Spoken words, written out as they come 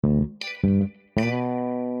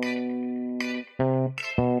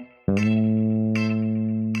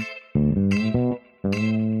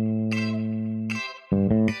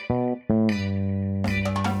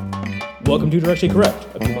Welcome to Directly Correct,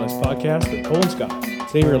 a compliance podcast with Cole and Scott.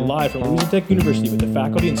 Today we are live from Louisiana Tech University with the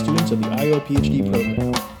faculty and students of the IO PhD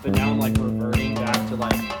program. But now I'm reverting back to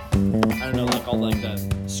all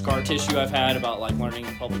the scar tissue I've had about learning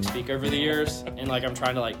to public speak over the years, and I'm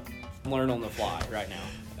trying to learn on the fly right now.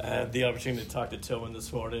 I had the opportunity to talk to Tillman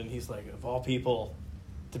this morning. He's like, of all people,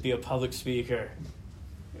 to be a public speaker,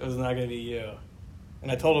 it was not going to be you. And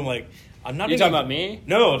I told him, I'm not. You talking about me?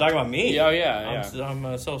 No, talking about me. Oh yeah.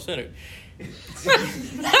 I'm self-centered.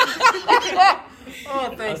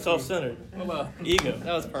 Oh, thanks. I'm self-centered. Ego.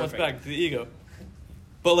 That was perfect. What's back to the ego?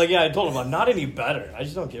 But I told him I'm not any better. I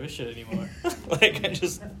just don't give a shit anymore. I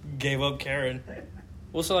just gave up caring.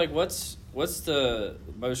 Well, so what's the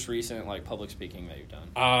most recent public speaking that you've done?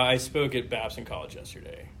 I spoke at Babson College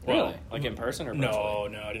yesterday. Really? In person or virtually?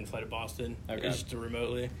 No, I didn't fly to Boston. Okay. Just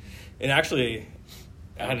remotely. And actually,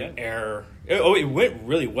 I had an error. It went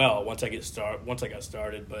really well once I got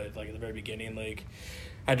started, but at the very beginning, I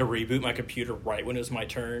had to reboot my computer right when it was my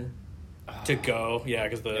turn to go. Yeah,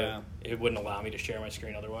 because it wouldn't allow me to share my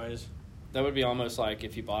screen otherwise. That would be almost like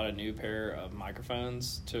if you bought a new pair of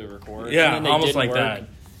microphones to record. Yeah, and then they almost didn't like work.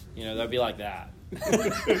 that. That'd be like that.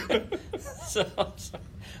 So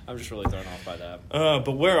I'm just really thrown off by that.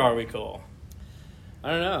 But where are we, Cole?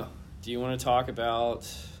 I don't know. Do you want to talk about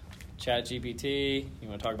ChatGPT? You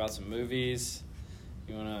want to talk about some movies?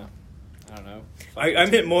 You want to? I don't know. I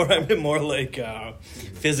meant more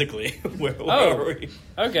physically. Where are we?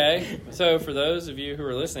 Okay. So for those of you who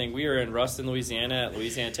are listening, we are in Ruston, Louisiana at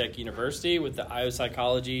Louisiana Tech University with the IO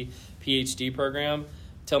Psychology PhD program.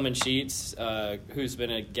 Tillman Sheets, who's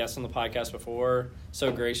been a guest on the podcast before,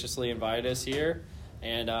 so graciously invited us here.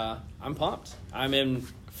 And I'm pumped. I'm in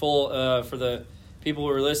full, for the people who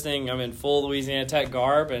are listening, I'm in full Louisiana Tech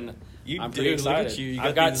garb, and I'm pretty excited. Look at you.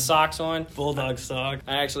 I've got socks on. Bulldog sock.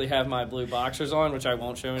 I actually have my blue boxers on, which I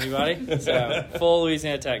won't show anybody. So, full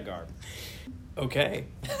Louisiana Tech garb. Okay.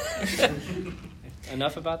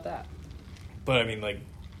 Enough about that. But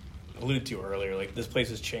alluded to earlier, this place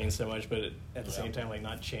has changed so much, but at the same time,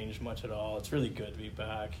 not changed much at all. It's really good to be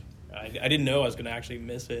back. I didn't know I was going to actually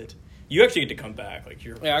miss it. You actually get to come back.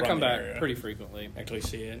 I come back pretty frequently. Actually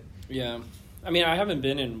see it. Yeah. I haven't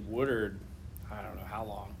been in Woodard, I don't know how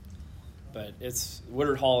long. But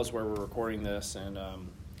Woodard Hall is where we're recording this, and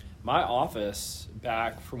my office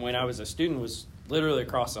back from when I was a student was literally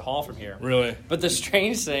across the hall from here. Really? But the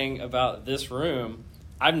strange thing about this room,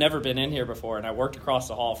 I've never been in here before, and I worked across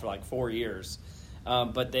the hall for 4 years.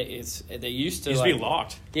 But they used to used to be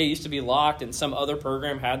locked. Yeah, it used to be locked, and some other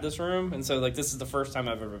program had this room, and so this is the first time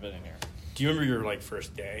I've ever been in here. Do you remember your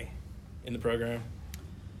first day in the program?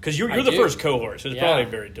 Because you're the first cohort, so it's probably a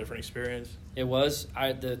very different experience. It was.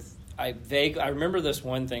 I remember this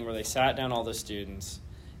one thing where they sat down all the students,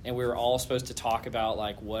 and we were all supposed to talk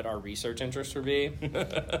about what our research interests would be.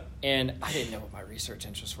 And I didn't know what my research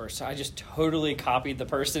interests were, so I just totally copied the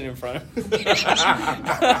person in front of me.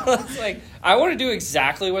 I was I want to do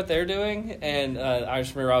exactly what they're doing, and I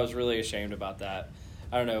just remember I was really ashamed about that.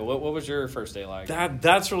 I don't know. What was your first day like?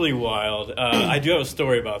 That's really wild. I do have a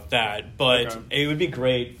story about that, but It would be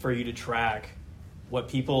great for you to track what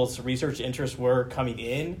people's research interests were coming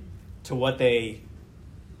in to what their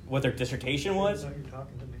dissertation was. I didn't know you're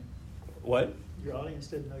talking to me. What? Your audience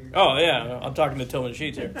didn't know you're talking to me. I'm talking to Tillman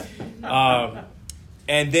Sheets here.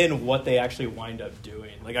 And then what they actually wind up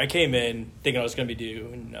doing. I came in thinking I was going to be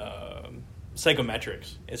doing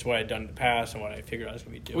psychometrics. It's what I'd done in the past and what I figured I was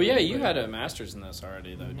going to be doing. Well, yeah, you had a master's in this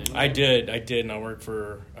already, though, didn't you? I did, and I worked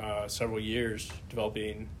for several years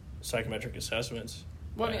developing psychometric assessments.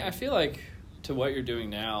 Well, I feel to what you're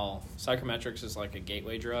doing now, psychometrics is a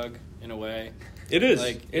gateway drug in a way. It is.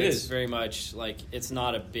 It's very much it's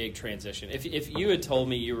not a big transition. If you had told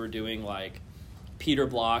me you were doing Peter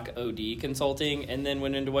Block OD consulting and then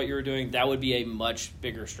went into what you were doing, that would be a much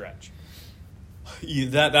bigger stretch.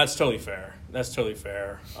 That's totally fair.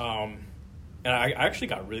 And I actually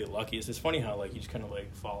got really lucky. It's funny how you just kind of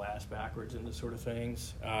fall ass backwards into sort of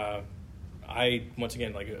things. I once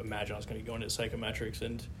again imagine I was going to go into psychometrics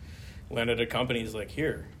and landed at companies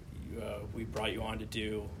here. We brought you on to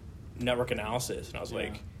do network analysis, and I was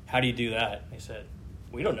how do you do that? And they said,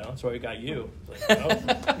 we don't know. That's why we got you.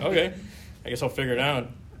 Okay, I guess I'll figure it out.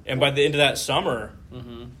 And by the end of that summer,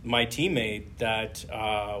 my teammate that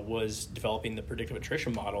was developing the predictive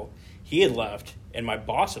attrition model, he had left, and my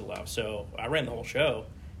boss had left. So I ran the whole show,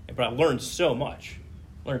 but I learned so much.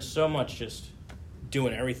 Just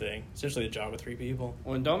doing everything. Essentially the job of 3 people.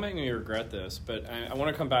 Well, and don't make me regret this, but I want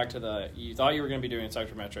to come back to you thought you were going to be doing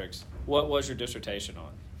psychometrics. What was your dissertation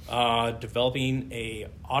on? developing a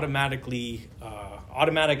automatic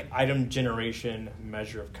item generation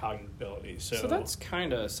measure of cognitive ability. So that's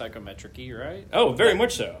kind of psychometric-y, right? Oh, very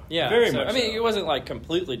much so. Yeah, very much. I mean, so. it wasn't like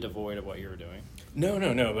completely devoid of what you were doing. No.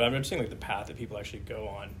 But I'm just saying like the path that people actually go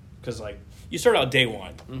on, because like you start out day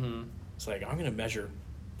one. Mm-hmm. It's like I'm going to measure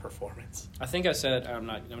performance. I think I said I'm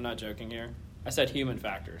not joking here. I said human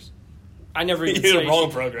factors. I never You even did a studied,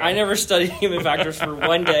 wrong program. I never studied human factors for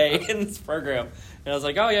one day in this program, and I was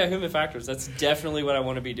like, oh yeah, human factors. That's definitely what I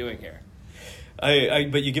want to be doing here.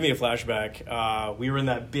 But you give me a flashback. We were in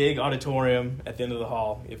that big auditorium at the end of the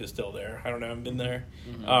hall, if it's still there. I don't know. I haven't been there.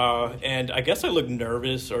 Mm-hmm. And I guess I looked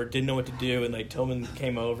nervous or didn't know what to do. And like Tillman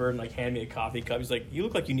came over and like handed me a coffee cup. He's like, "You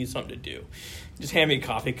look like you need something to do. Just hand me a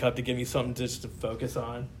coffee cup to give me something just to focus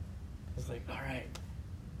on." I was like, "All right."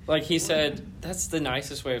 Like he said, that's the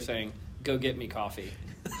nicest way of saying, "Go get me coffee."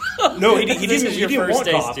 No, he This didn't. is He your didn't first want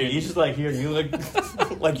day coffee. student. He's just like, "Here, you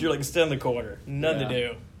look like you're like sitting in the corner, nothing to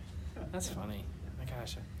do." That's funny. My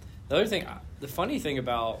gosh. The funny thing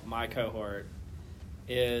about my cohort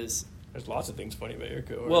is, There's lots of things funny about your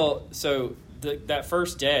cohort. well, so that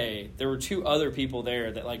first day, there were 2 other people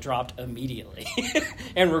there that like dropped immediately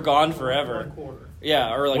and were gone forever. 1 quarter.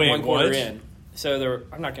 Yeah, or like Wait, 1 quarter what? in. So there were,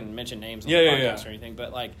 I'm not going to mention names on Yeah, the yeah, podcast yeah. or anything,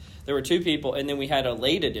 but like there were 2 people, and then we had a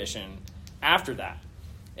late edition after that.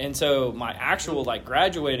 And so my actual like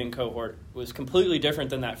graduating cohort was completely different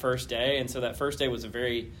than that first day, and so that first day was a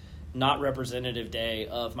very not representative day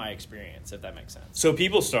of my experience, if that makes sense. So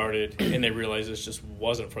people started and they realized this just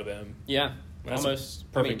wasn't for them. Yeah, That's almost a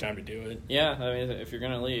perfect time to do it. Yeah, I mean, if you're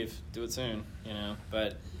gonna leave, do it soon, you know.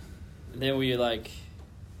 But then we like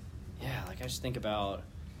I just think about,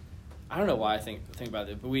 I don't know why I think about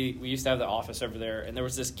it, but we used to have the office over there, and there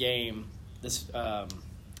was this game,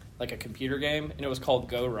 like a computer game, and it was called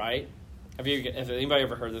Go Right. Have anybody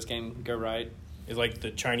ever heard of this game, Go Right? It's like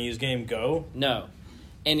the Chinese game Go. No.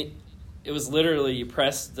 And it was literally you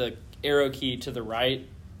press the arrow key to the right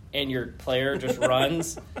and your player just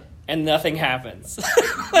runs and nothing happens.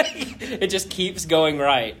 Like, it just keeps going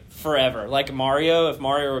right forever. Like Mario, if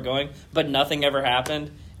Mario were going, but nothing ever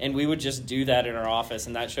happened. And we would just do that in our office,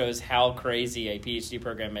 and that shows how crazy a PhD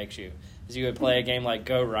program makes you. Is you would play a game like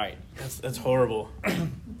Go Right. That's horrible.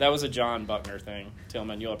 That was a John Buckner thing,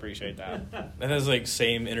 Tillman. You'll appreciate that. That has like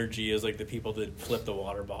same energy as like the people that flip the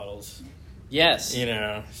water bottles. Yes. You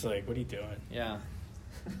know, it's like, what are you doing? Yeah.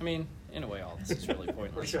 I mean, in a way, all this is really Or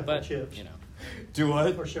pointless. shuffle But, chips. you know. Do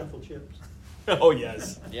what? Or shuffle chips. Oh,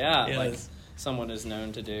 yes. Yeah, Yes. like someone is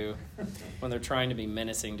known to do when they're trying to be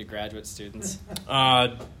menacing to graduate students.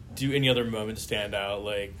 Do any other moments stand out?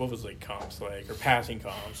 Like, what was like comps like, or passing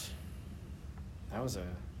comps? That was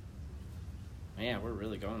man, we're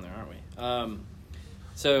really going there, aren't we?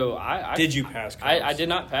 So I Did you pass comps? I did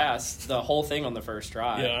not pass the whole thing on the first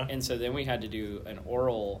try. Yeah. And so then we had to do an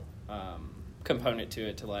oral component to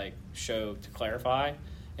it to like show, to clarify.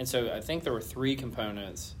 And so I think there were 3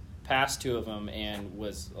 components, passed 2 of them, and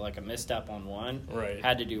was like a misstep on 1. Right.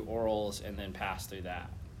 Had to do orals and then pass through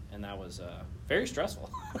that. And that was very stressful.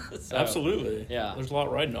 So, Absolutely. Yeah. There's a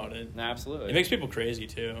lot riding on it. Absolutely. It makes people crazy,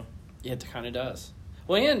 too. Yeah, it kind of does.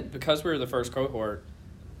 Well, and because we were the first cohort,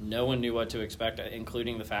 no one knew what to expect,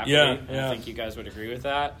 including the faculty. Yeah, I think you guys would agree with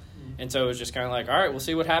that. And so it was just kind of like, all right, we'll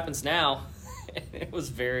see what happens now. It was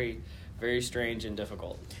very, very strange and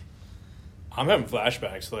difficult. I'm having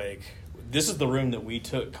flashbacks. Like, this is the room that we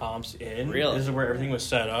took comps in. Really? This is where everything was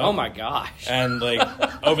set up. Oh, my gosh. And, like,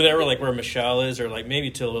 over there, like, where Michelle is, or, like, maybe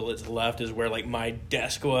to a little to the left is where, like, my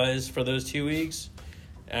desk was for those 2 weeks.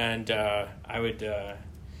 And I would...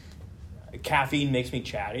 caffeine makes me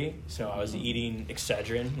chatty, so I was eating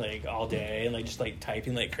Excedrin, like, all day and, like, just, like,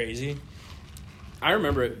 typing like crazy. I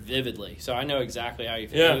remember it vividly, so I know exactly how you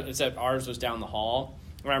feel. Yeah. Except ours was down the hall.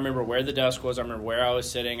 And I remember where the desk was. I remember where I was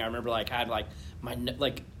sitting. I remember, like, I had, like,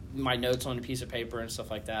 my notes on a piece of paper and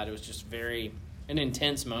stuff like that. It was just an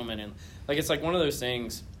intense moment. And, like, it's like one of those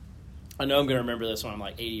things, I know I'm going to remember this when I'm,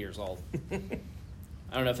 like, 80 years old. I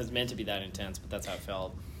don't know if it's meant to be that intense, but that's how it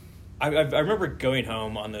felt. I remember going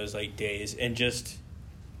home on those, like, days and just...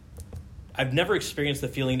 I've never experienced the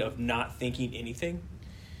feeling of not thinking anything.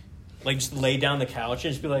 Like, just lay down the couch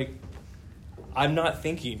and just be like, I'm not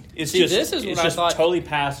thinking. It's just totally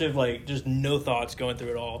passive, like, just no thoughts going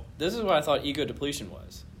through it all. This is what I thought ego depletion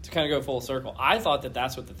was, to kind of go full circle. I thought that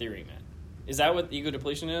that's what the theory meant. Is that what ego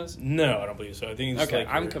depletion is? No, I don't believe so. I think it's okay,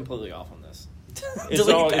 like I'm completely off on this. It's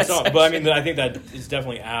all, but I mean, I think that is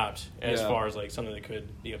definitely apt as far as like something that could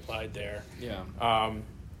be applied there. Yeah.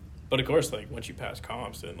 But of course, like once you pass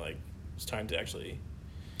comps, then like it's time to actually.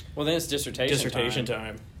 Well, then it's dissertation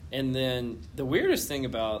time. And then the weirdest thing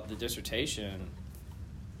about the dissertation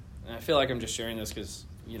and I feel like I'm just sharing this because,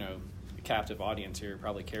 you know, the captive audience here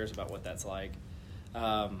probably cares about what that's like,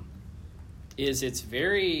 is it's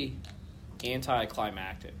very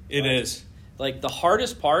anticlimactic. It is. Like, the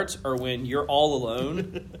hardest parts are when you're all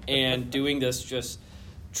alone and doing this just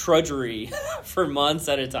trudgery for months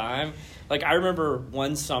at a time. Like, I remember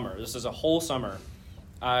one summer, this is a whole summer,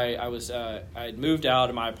 I had moved out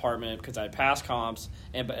of my apartment because I had passed comps,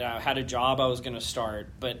 but I had a job I was going to start,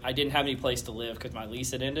 but I didn't have any place to live because my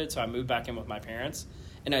lease had ended, so I moved back in with my parents,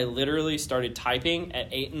 and I literally started typing at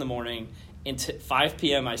 8 in the morning, and 5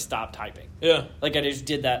 p.m. I stopped typing. Yeah. Like, I just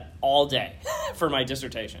did that all day for my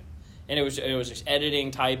dissertation. And it was just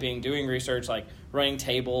editing, typing, doing research, like running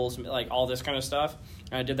tables, like all this kind of stuff.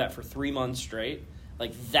 And I did that for 3 months straight.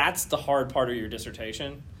 Like, that's the hard part of your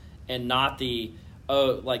dissertation, and not the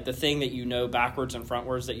thing that you know backwards and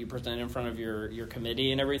frontwards that you present in front of your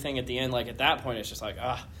committee and everything at the end. Like, at that point, it's just like,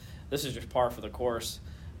 this is just par for the course.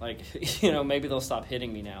 Like, you know, maybe they'll stop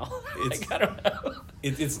hitting me now. Like, I don't know.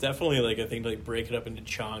 It's definitely like a thing to like break it up into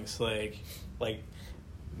chunks. Like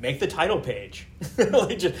make the title page.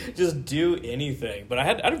 Like just do anything. But I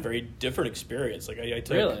had a very different experience. Like I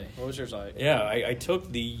took, really? What was yours like? Yeah, I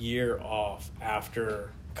took the year off after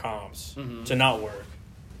comps to not work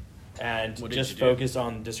and just focus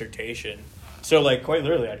on dissertation. So like quite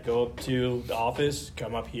literally, I'd go up to the office,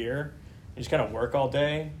 come up here, and just kind of work all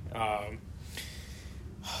day.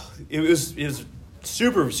 It was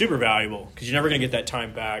super, super valuable because you're never going to get that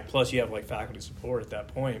time back. Plus, you have like faculty support at that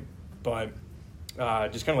point. But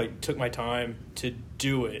just kind of like took my time to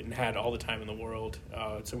do it and had all the time in the world.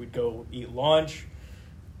 So we'd go eat lunch,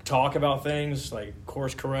 talk about things, like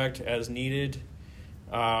course correct as needed.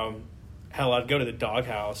 Hell, I'd go to the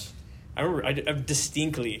doghouse. I remember I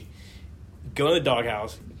distinctly going to the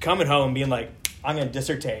doghouse, coming home, being like, I'm going to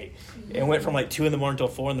dissertate. And went from like 2 in the morning till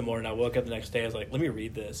 4 in the morning. I woke up the next day. I was like, let me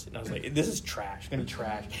read this. And I was like, this is trash. It's going to be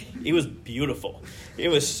trash. It was beautiful. It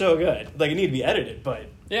was so good. Like, it needed to be edited, but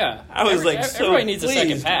yeah, I was so everybody needs pleased. a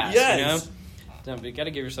second pass. Yes. You know? You got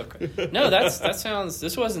to give yourself credit. No, that sounds.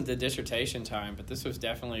 This wasn't the dissertation time, but this was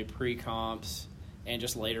definitely pre-comps and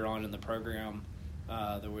just later on in the program.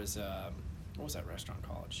 There was what was that restaurant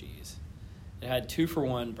called? Jeez, it had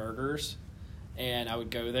 2-for-1 burgers. And I would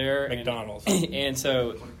go there. McDonald's. And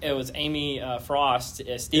so it was Amy Frost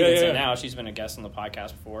Stevenson. Yeah. Now she's been a guest on the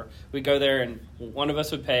podcast before. We'd go there, and one of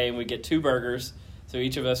us would pay, and we'd get 2 burgers. So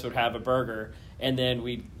each of us would have a burger. And then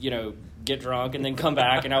we'd, get drunk and then come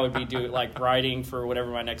back, and I would be doing writing for whatever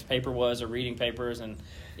my next paper was or reading papers. And,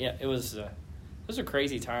 yeah, it was those are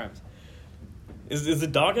crazy times. Is the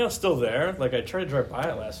doghouse still there? Like, I tried to drive by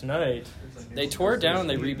it last night. They tore it down and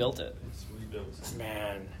they rebuilt it. It's rebuilt.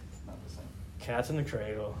 Man. Cats in the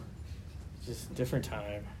cradle. Just different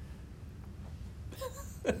time.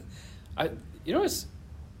 I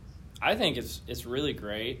think it's really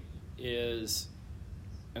great is,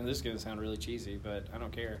 and this is going to sound really cheesy, but I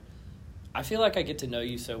don't care. I feel like I get to know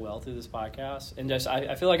you so well through this podcast, and just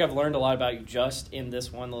I feel like I've learned a lot about you just in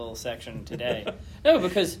this one little section today. No,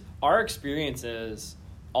 because our experiences,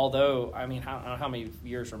 although, I mean, I don't know how many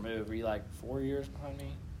years removed. Were you like 4 years behind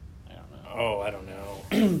me? I don't know. Oh, I don't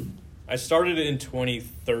know. I started in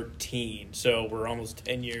 2013, so we're almost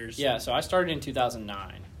 10 years. Yeah, so I started in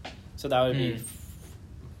 2009. So that would be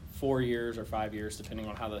 4 years or 5 years, depending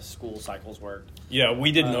on how the school cycles worked. Yeah,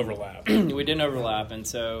 we didn't overlap. We didn't overlap, and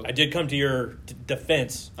so... I did come to your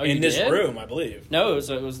defense in this room, I believe. No,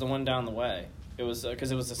 it was the one down the way. It was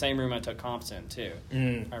because it was the same room I took comps in, too.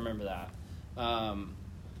 I remember that.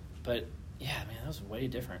 But, yeah, man, that was way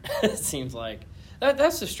different. It seems like...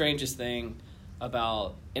 That's the strangest thing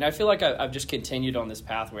about... And I feel like I've just continued on this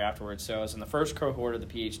pathway afterwards. So I was in the first cohort of the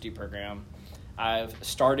PhD program. I've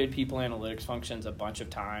started people analytics functions a bunch of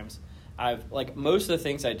times. Most of the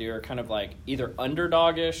things I do are kind of like either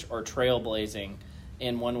underdogish or trailblazing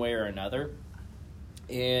in one way or another.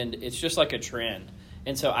 And it's just like a trend.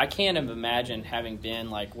 And so I can't imagine having been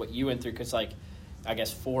like what you went through, because I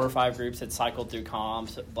guess 4 or 5 groups had cycled through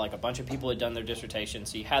comps. Like a bunch of people had done their dissertation.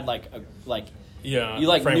 So you had you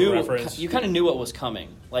kind of knew what was coming.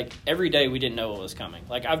 Like every day we didn't know what was coming.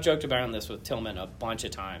 Like I've joked about this with Tillman a bunch of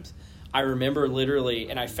times. I remember literally,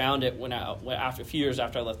 and I found it after a few years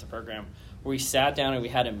after I left the program, where we sat down and we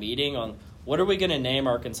had a meeting on what are we going to name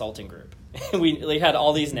our consulting group. we had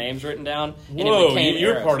all these names written down. And whoa, it became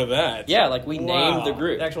you're Eros. Part of that. Yeah, we named the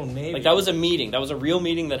group. The actual name. Like that was a meeting. That was a real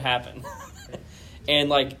meeting that happened.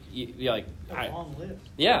 And a long list.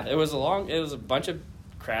 Yeah, it was a bunch of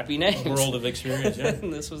crappy names. World of experience, yeah.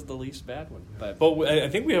 And this was the least bad one. But I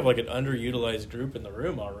think we have an underutilized group in the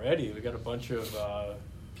room already. We got a bunch of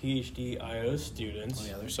PhD IO students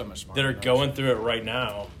they're so much smarter that are going through it right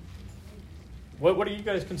now. What are you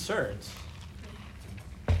guys' concerns?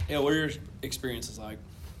 Yeah, what are your experiences like?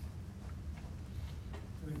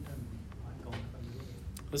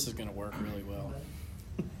 This is going to work really well.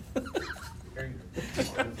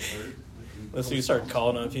 Let's see, you start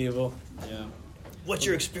calling on people. Yeah. What's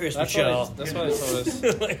your experience, That's Michelle? That's what I told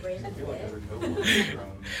us.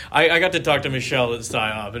 I got to talk to Michelle at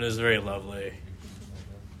SciOp, and it was very lovely.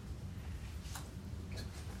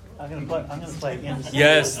 I'm gonna play again.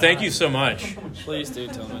 Yes, thank you so much. Please do,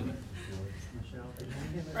 Tillman.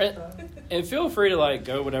 And feel free to like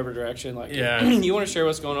go whatever direction. Like, Yeah. You want to share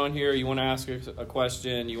what's going on here. You want to ask a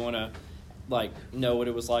question. You want to like know what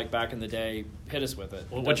it was like back in the day. Hit us with it.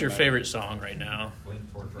 Well, what's your favorite song right now?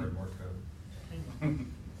 Link toward more code. I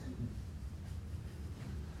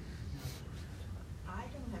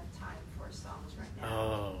don't have time for songs right now.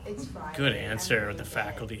 Oh, It's Friday. good I'm answer really with the dead.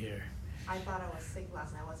 faculty here. I thought I was sick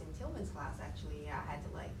last night. I was in Tillman's class actually. I had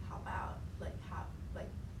to like hop out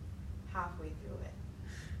halfway through it.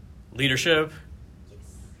 Leadership?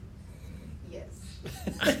 Yes.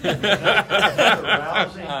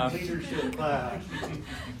 Rousing leadership class.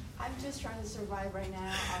 I'm just trying to survive right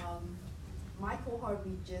now. My cohort,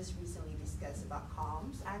 we just recently discussed about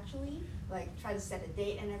comms actually, like try to set a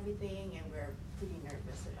date and everything, and we're pretty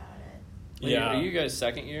nervous about it. Yeah. Are you guys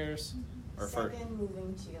second years or Second, first?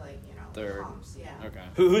 moving to Third. comms, yeah. Okay.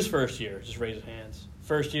 Who's first year? Just raise your hands.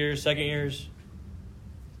 First years, second years,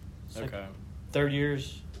 Okay. third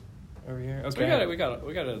years, over here. So Okay, we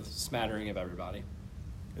got a smattering of everybody.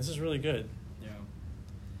 this is really good. Yeah.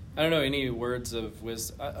 I don't know any words of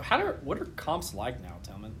wisdom. What are comps like now,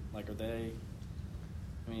 Tillman? Like, are they?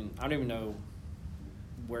 I mean, I don't even know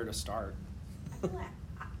where to start. I feel like,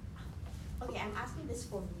 okay, I'm asking this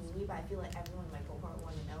for me, but I feel like everyone in my cohort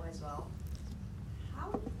want to know as well.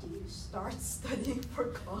 How do you start studying for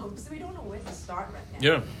comms? We don't know where to start right now.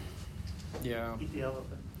 Yeah. Yeah. Eat the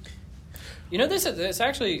elephant. You know, this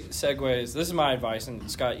actually segues. This is my advice, and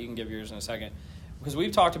Scott, you can give yours in a second, because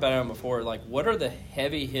we've talked about it before. Like, what are the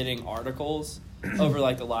heavy hitting articles over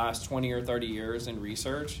like the last 20 or 30 years in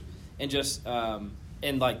research, and just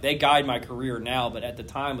and like they guide my career now. But at the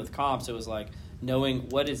time with comps, it was like knowing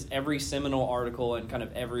what is every seminal article and kind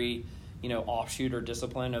of every offshoot or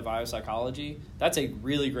discipline of biopsychology. That's a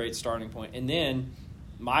really great starting point. And then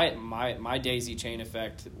my daisy chain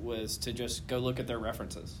effect was to just go look at their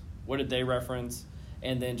references. What did they reference?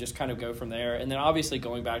 And then just kind of go from there. And then obviously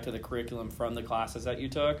going back to the curriculum from the classes that you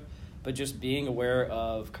took, but just being aware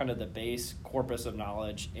of kind of the base corpus of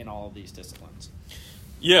knowledge in all of these disciplines.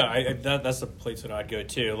 Yeah, that's the place that I'd go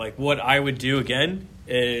to. Like, what I would do again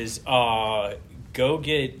is go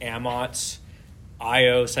get Amott's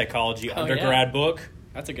IO Psychology undergrad book.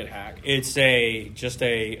 That's a good hack. It's just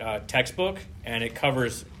a textbook, and it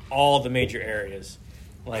covers all the major areas,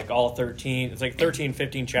 like all 13. It's like 13,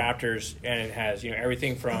 15 chapters, and it has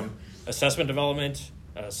everything from assessment development,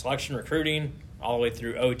 selection recruiting, all the way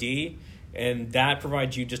through OD, and that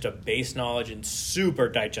provides you just a base knowledge in super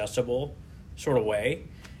digestible sort of way,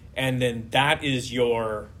 and then that is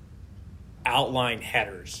your outline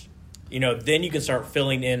headers. Then you can start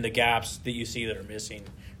filling in the gaps that you see that are missing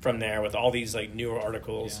from there with all these like newer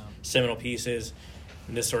articles, seminal pieces,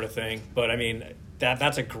 and this sort of thing. But I mean,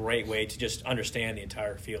 that's a great way to just understand the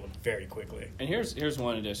entire field very quickly. And here's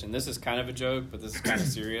one addition. This is kind of a joke, but this is kind of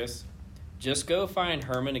serious. Just go find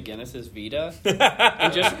Herman Aguinis's Vita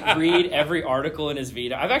and just read every article in his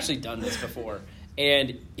Vita. I've actually done this before,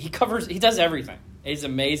 and he does everything. He's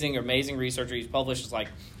amazing researcher. He's publishes like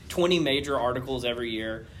 20 major articles every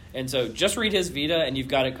year. And so just read his Vita, and you've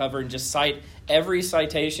got it covered, and just cite every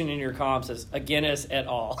citation in your comps as Aguinis et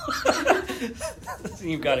al.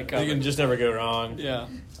 You've got it covered. You can just never go wrong. Yeah.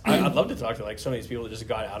 I'd love to talk to like some of these people that just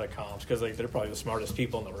got out of comps, because like they're probably the smartest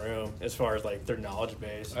people in the room as far as like their knowledge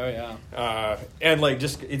base. Oh, yeah. And like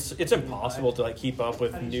just it's impossible to like keep up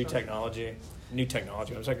with new technology.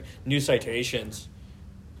 I was like new citations.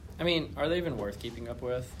 I mean, are they even worth keeping up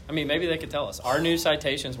with? I mean, maybe they could tell us. Are new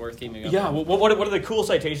citations worth keeping up Yeah, with? what are the cool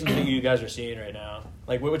citations that you guys are seeing right now?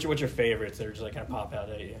 Like, what's your favorites that are just like kind of pop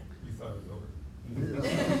out at you? You thought it was over.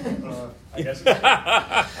 I guess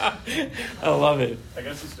I love it. I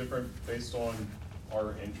guess it's different based on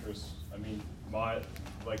our interests. I mean, the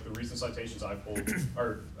recent citations I pulled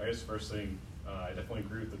are, I guess, first thing, I definitely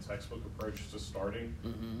agree with the textbook approach to starting.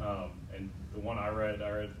 Mm-hmm. And the one I read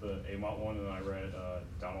the Amott one, and I read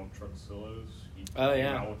Donald Truxillo's. He Oh, came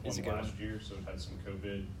yeah. out with It's a one good last one. year, so it had some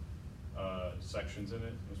COVID sections in it.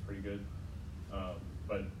 It was pretty good.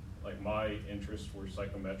 But like my interests were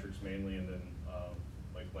psychometrics mainly, and then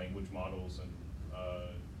like language models and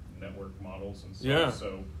network models and stuff. Yeah.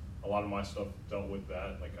 So a lot of my stuff dealt with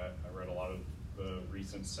that. Like I read a lot of the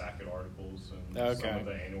recent Sackett articles and Okay. some of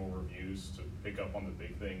the annual reviews to pick up on the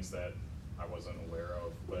big things that I wasn't aware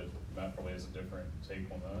of. But Matt probably has a different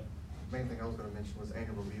take on that. Main thing I was going to mention was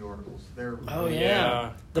annual review articles. They're Oh really-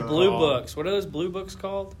 yeah, the blue books. What are those blue books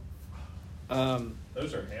called?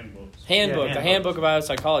 Those are handbooks. Handbook, Yeah, the handbooks. Handbook of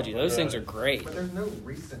Biopsychology. Those Yeah. things are great. But there's no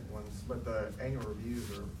recent ones, but the annual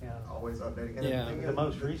reviews are Yeah. always updating. And Yeah. the, thing The is,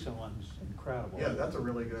 most recent one's incredible. Yeah, that's a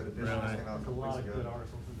really good addition. Really? That came out There's a couple lot weeks of ago. good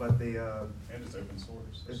articles. But the And it's open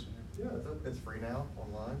source. it's, it's free now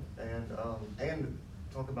online. And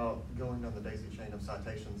talk about going down the daisy chain of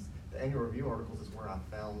citations. The annual review articles is where I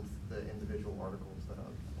found the individual articles that I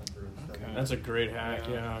went through and studied. Okay. That's a great hack,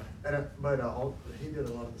 yeah. And he did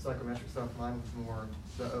a lot of the psychometric stuff. Mine was more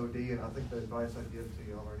the OD, and I think the advice I'd give to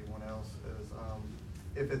y'all or anyone else is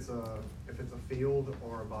if it's a field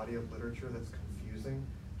or a body of literature that's confusing,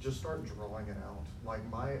 just start drawing it out. Like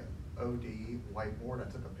my OD whiteboard,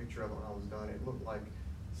 I took a picture of it when I was done. It looked like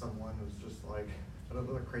someone was just like, I don't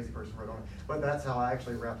know, a crazy person wrote on it. But that's how I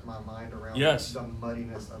actually wrapped my mind around Yes. the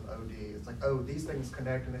muddiness of OD. It's like, oh, these things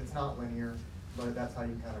connect, and it's not linear, but that's how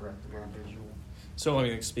you kind of wrap it around visual. So, I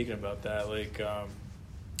mean, speaking about that, like,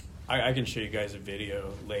 I can show you guys a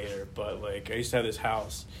video later, but, like, I used to have this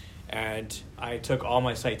house, and I took all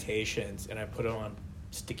my citations, and I put them on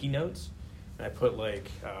sticky notes, and I put, like,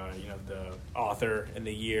 the author and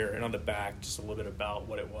the year, and on the back, just a little bit about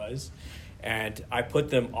what it was, and I put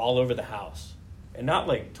them all over the house, and not,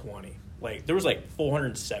 like, 20. Like, there was, like,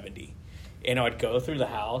 470, and I'd go through the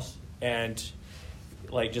house, and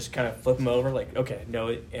like just kind of flip them over, like, okay, know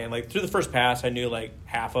it. And like through the first pass, I knew like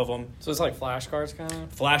half of them. So it's like flashcards kind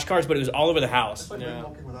of? Flashcards, but it was all over the house. It's like Yeah.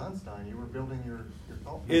 walking with Einstein. You were building your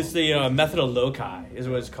thought. It's the method of loci is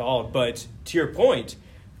what it's called. But to your point,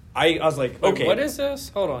 I was like, Wait, okay. what is this?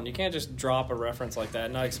 Hold on. You can't just drop a reference like that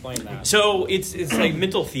and not explain that. So it's like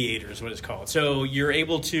mental theater is what it's called. So you're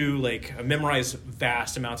able to like memorize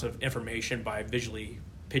vast amounts of information by visually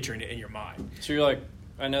picturing it in your mind. So you're like,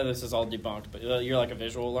 I know this is all debunked, but you're like a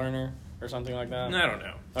visual learner or something like that? I don't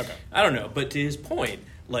know. Okay. I don't know. But to his point,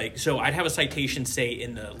 like, so I'd have a citation, say,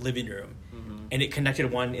 in the living room, and it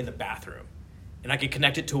connected one in the bathroom. And I could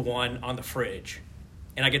connect it to one on the fridge.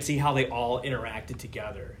 And I could see how they all interacted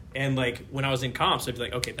together. And, like, when I was in comps, I'd be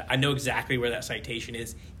like, okay, I know exactly where that citation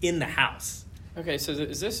is in the house. Okay, so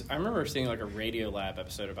is this... I remember seeing, like, a Radio Lab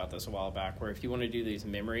episode about this a while back, where if you want to do these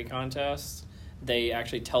memory contests, they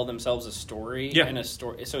actually tell themselves a story. Yeah. And a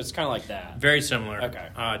story. So it's kind of like that. Very similar. Okay.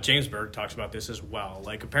 James Berg talks about this as well.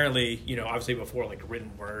 Like, apparently, obviously before, like,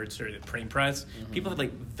 written words or the printing press, people have,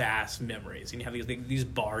 like, vast memories. And you have these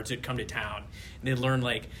bards that come to town, and they learn,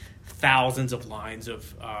 like, thousands of lines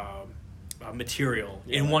of material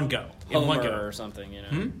in one go. In one Homer go. or something,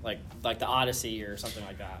 like the Odyssey or something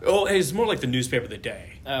like that. Oh, it's more like the newspaper of the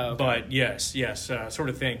day. Oh, okay. But yes, sort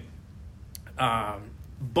of thing.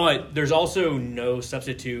 But there's also no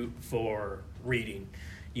substitute for reading.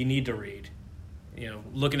 You need to read.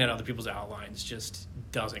 Looking at other people's outlines just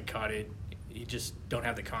doesn't cut it. You just don't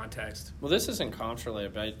have the context. Well, this isn't comps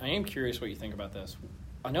related, but I am curious what you think about this.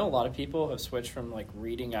 I know a lot of people have switched from like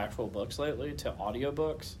reading actual books lately to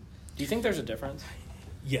audiobooks. Do you think there's a difference?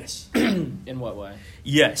 Yes. In what way?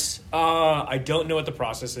 Yes. I don't know what the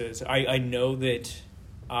process is. I know that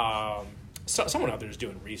someone out there is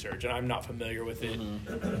doing research, and I'm not familiar with it.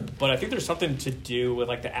 But I think there's something to do with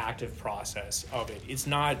like the active process of it. It's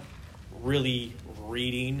not really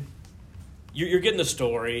reading. You're getting the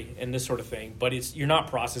story and this sort of thing, but you're not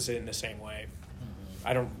processing it in the same way.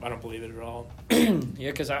 I don't believe it at all.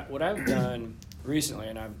 Yeah, because what I've done recently,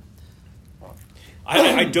 and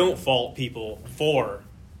I don't fault people for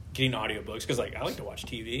getting audiobooks because like I like to watch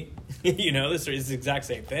TV. This is the exact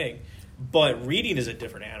same thing. But reading is a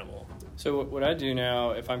different animal. So what I do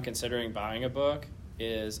now, if I'm considering buying a book,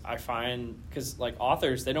 is I find, because like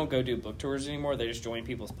authors, they don't go do book tours anymore. They just join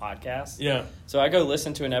people's podcasts. Yeah. So I go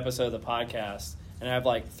listen to an episode of the podcast, and I have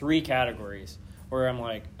like 3 categories where I'm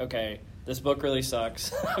like, okay, this book really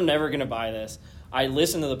sucks. I'm never going to buy this. I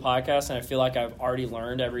listen to the podcast, and I feel like I've already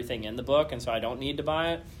learned everything in the book, and so I don't need to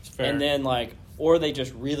buy it. Fair. And then like, or they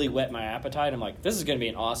just really whet my appetite. I'm like, this is going to be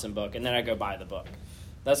an awesome book, and then I go buy the book.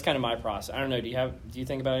 That's kind of my process. I don't know. Do you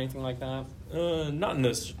think about anything like that? Not in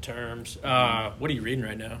those terms. What are you reading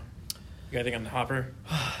right now? You got anything on the hopper?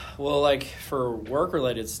 Well, like for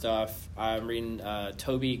work-related stuff, I'm reading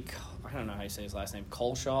Toby. I don't know how you say his last name.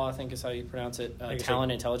 Colshaw, I think is how you pronounce it.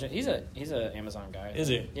 Talent Intelligence. He's a Amazon guy. Is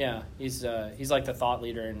he? Yeah, he's like the thought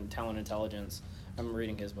leader in Talent Intelligence. I'm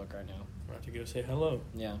reading his book right now. I have to go say hello.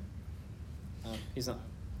 Yeah, he's not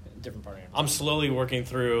different part of Amazon. I'm slowly working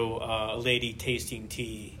through a lady tasting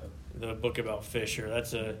tea the book about Fisher.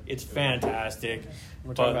 It's fantastic.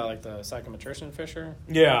 We're talking about like the psychometrician Fisher.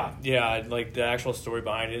 Yeah, like the actual story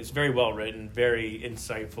behind it. It's very well written, very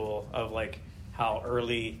insightful of like how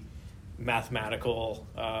early mathematical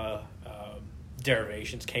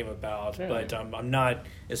derivations came about. Really? But I'm not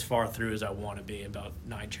as far through as I want to be. About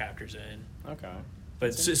 9 chapters in. Okay. But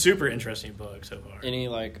it's a super interesting book so far. Any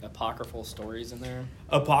like apocryphal stories in there?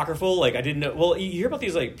 Apocryphal, like I didn't know. Well, you hear about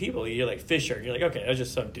these like people. You're like Fisher. You're like, okay, that's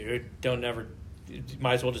just some dude. Don't ever.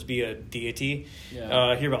 Might as well just be a deity.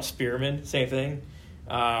 Yeah. Hear about Spearman, same thing.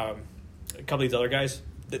 A couple of these other guys,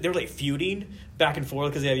 they were like feuding back and forth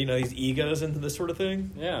because they had these egos and this sort of thing.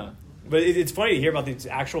 Yeah. But it's funny to hear about these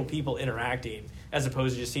actual people interacting as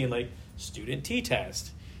opposed to just seeing like student t-test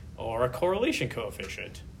or a correlation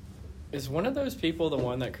coefficient. Is one of those people the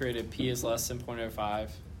one that created P is less than 0.05?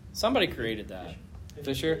 Somebody created that.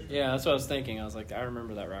 Fisher? Yeah, that's what I was thinking. I was like, I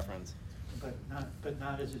remember that reference. But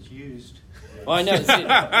not as it's used. Well, I know. See,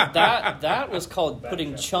 that was called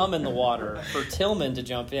putting chum in the water for Tillman to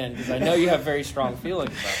jump in, because I know you have very strong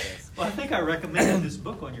feelings about this. Well, I think I recommended this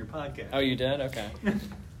book on your podcast. Oh, you did? Okay.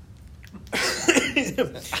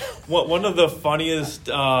 One of the funniest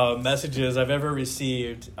messages I've ever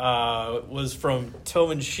received was from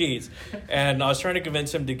Tillman Sheets, and I was trying to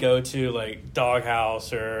convince him to go to like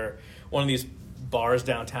Doghouse or one of these bars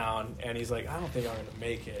downtown, and he's like, I don't think I'm going to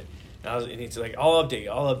make it. And he's like, I'll update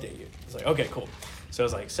you. It's like, okay, cool. So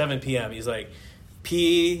it's like 7 p.m. He's like,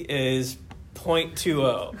 P is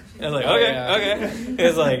 0.20. And I was like, okay.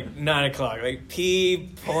 It's like 9 o'clock, like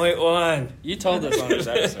P.1. You told us on this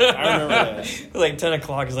episode. I remember that. It's like 10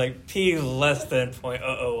 o'clock. It's like P less than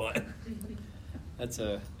 0.001. That's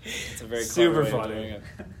a very super clever way of funny. doing it.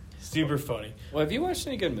 Super funny. Well, have you watched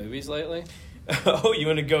any good movies lately? Oh, you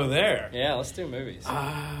want to go there? Yeah, let's do movies.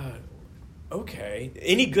 Okay.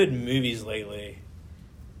 Any good movies lately?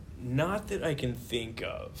 Not that I can think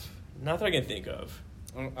of.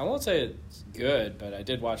 I won't say it's good, but I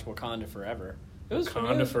did watch Wakanda Forever. It was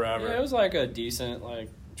Forever. Yeah, it was like a decent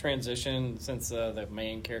transition since the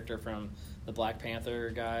main character from the Black Panther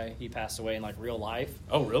guy, he passed away in like real life.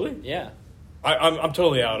 Oh, really? Yeah. I'm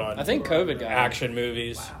totally out on. I think COVID got action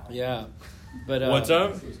movies. Wow. Yeah. But what's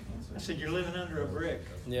up? I said you're living under a brick.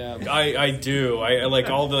 Yeah. I do. I like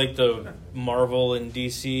all the Marvel and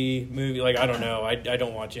DC movie. Like I don't know. I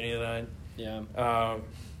don't watch any of that. Yeah.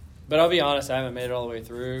 But I'll be honest, I haven't made it all the way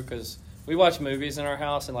through because we watch movies in our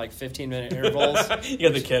house in like 15-minute intervals. You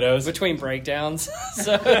got the kiddos between breakdowns,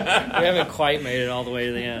 so we haven't quite made it all the way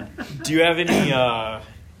to the end. Do you have any?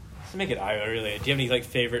 Let's make it IO related. Do you have any like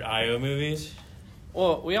favorite IO movies?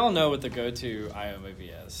 Well, we all know what the go-to IO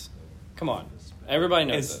movie is. Come on, everybody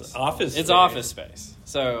knows this. Office It's Space. Office Space.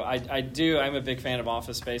 So I'm a big fan of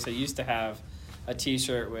Office Space. I used to have a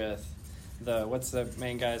T-shirt with what's the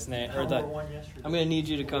main guy's name? One yesterday. I'm gonna need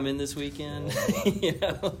you to come in this weekend. You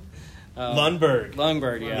know?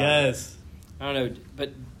 Lundberg, yeah. Yes. I don't know,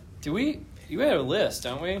 but you have a list,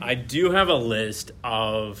 don't we? I do have a list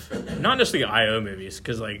of not necessarily IO movies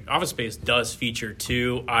because like Office Space does feature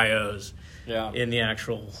 2 IOs in the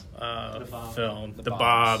actual film. The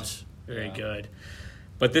Bobs. Very good.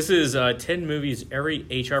 But this is 10 movies every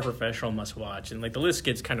HR professional must watch, and like the list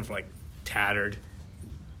gets kind of like tattered.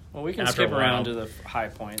 Well, we can After a skip while. around to the high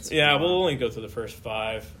points. Yeah, we'll only go through the first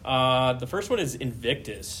 5. The first one is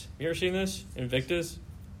Invictus. You ever seen this? Invictus?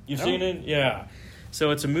 You've No. seen it? Yeah.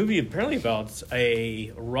 So it's a movie apparently about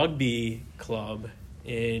a rugby club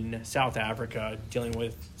in South Africa dealing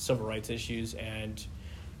with civil rights issues and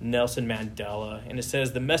Nelson Mandela. And it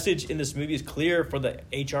says the message in this movie is clear for the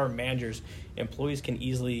HR managers. Employees can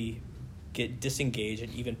easily get disengaged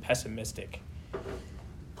and even pessimistic.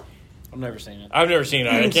 I've never seen it. I've never seen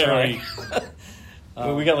it. I can't Sorry.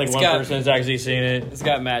 really... we got like one person that's actually seen it. It's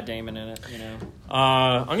got Matt Damon in it, you know.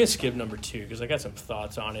 I'm going to skip number 2 because I got some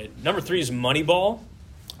thoughts on it. Number 3 is Moneyball.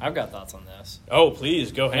 I've got thoughts on this. Oh,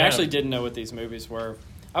 please, go ahead. I actually didn't know what these movies were.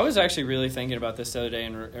 I was actually really thinking about this the other day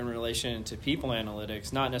in relation to people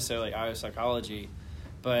analytics, not necessarily IO psychology,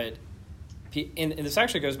 but and this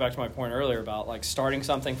actually goes back to my point earlier about like starting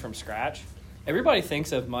something from scratch. Everybody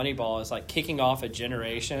thinks of Moneyball as like kicking off a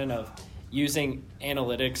generation of using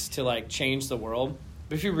analytics to like change the world.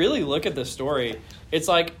 But if you really look at the story, it's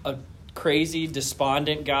like a crazy,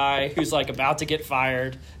 despondent guy who's like about to get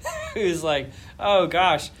fired, who's like, oh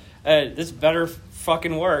gosh, this better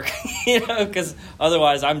fucking work, you know, because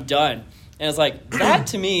otherwise I'm done. And it's like, that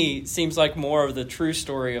to me seems like more of the true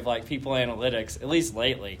story of like people analytics, at least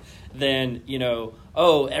lately, than, you know,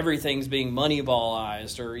 oh, everything's being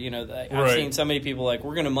moneyballized, or, you know, I've seen so many people like,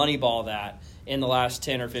 we're going to moneyball that in the last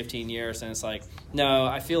 10 or 15 years. And it's like, no,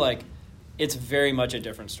 I feel like it's very much a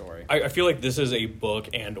different story. I feel like this is a book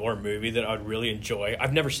and or movie that I would really enjoy.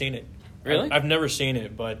 I've never seen it. Really? I've never seen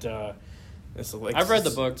it, but it's like I've read the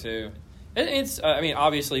book too. It's I mean,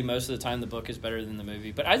 obviously, most of the time the book is better than the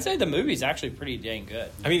movie, but I'd say the movie's actually pretty dang good.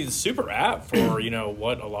 I mean, it's super apt for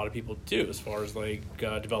what a lot of people do as far as like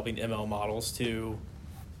developing ML models to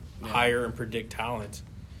hire and predict talent.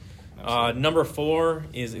 Number 4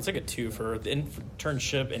 is it's like a twofer: the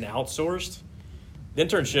internship and outsourced. The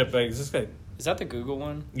internship is this guy. Is that the Google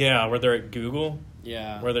one? Yeah, where they're at Google.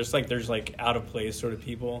 Yeah. Where there's out of place sort of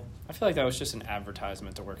people. I feel like that was just an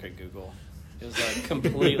advertisement to work at Google. It was like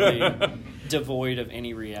completely devoid of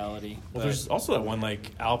any reality. Well, there's also that one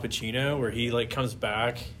like Al Pacino where he like comes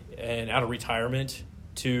back and out of retirement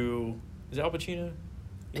to is it Al Pacino?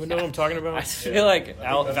 You know what I'm talking about? I feel like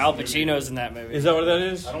Al Pacino's in that movie. Is that what that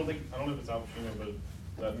is? I don't know if it's Al Pacino,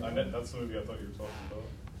 but that's the movie I thought you were talking about.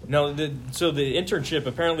 No, so the internship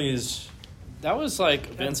apparently is That was like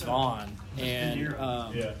Vince Vaughn and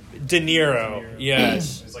Yeah. De Niro.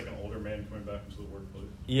 Yes. It's like an older man coming back into the workplace.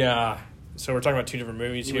 Yeah. So we're talking about 2 different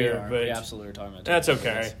movies we here, are. but We absolutely are talking about that's two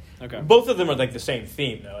okay. movies. Okay. Both of them are like the same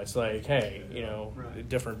theme, though. It's like, hey, Right.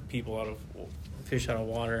 different people out of fish out of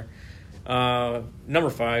water. Number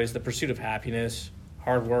 5 is The Pursuit of Happiness.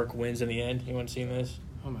 Hard work wins in the end. Anyone seen this?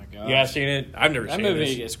 Oh my god. You have seen it? I've never That seen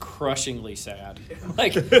movie this. is crushingly sad.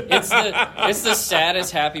 Like it's the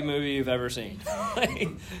saddest happy movie you've ever seen.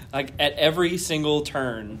 Like at every single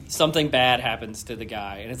turn, something bad happens to the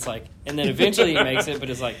guy, and it's like, and then eventually he makes it.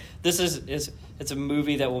 But it's like it's a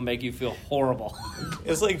movie that will make you feel horrible.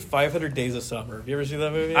 It's like 500 Days of Summer. Have you ever seen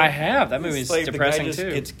that movie? I have. That movie is It's like depressing the guy just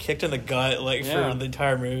too. gets kicked in the gut Yeah. for the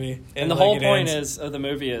entire movie, And the like, whole it point ends. of the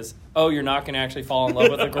movie is, oh, you're not going to actually fall in love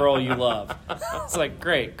with the girl you love. It's like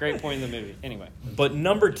great point of the movie. Anyway, But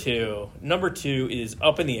number two is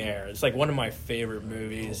Up in the Air. It's like one of my favorite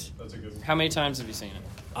movies. That's a good one. how many times have you seen it?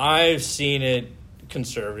 I've seen it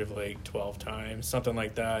conservatively 12 times, something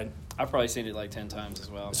like that. I've probably seen it like 10 times as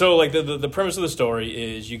well. So, like, the premise of the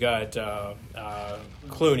story is you got George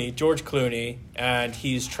Clooney, and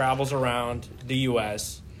he travels around the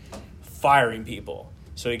U.S. firing people.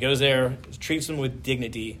 So he goes there, treats them with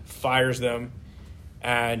dignity, fires them,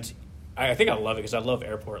 and I think I love it because I love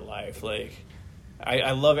airport life. Like,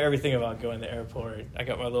 I love everything about going to the airport. I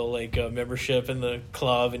got my little, like, membership in the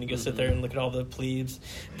club, and you can sit there and look at all the plebes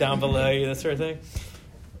down below you, that sort of thing.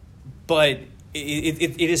 But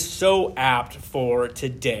it is so apt for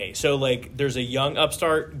today. So, like, there's a young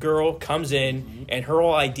upstart girl comes in, and her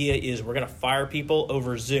whole idea is we're going to fire people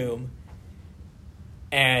over Zoom,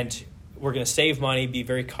 and we're going to save money, be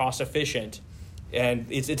very cost efficient. And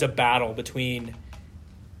it's a battle between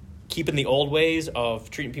keeping the old ways of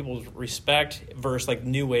treating people with respect versus, like,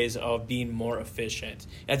 new ways of being more efficient.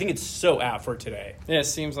 And I think it's so apt for today. Yeah, it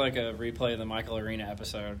seems like a replay of the Michael Arena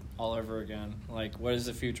episode all over again. Like, what is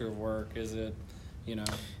the future of work? Is it,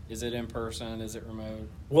 is it in person? Is it remote?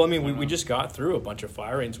 Well, I mean, we just got through a bunch of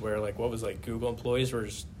firings where, like, Google employees were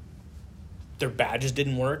just, their badges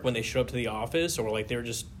didn't work when they showed up to the office, or, like, they were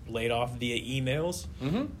just laid off via emails.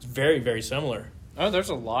 Mm-hmm. It's very, very similar. Oh, there's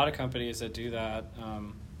a lot of companies that do that.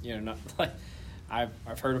 Not like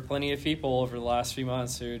I've heard of plenty of people over the last few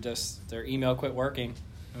months who just their email quit working.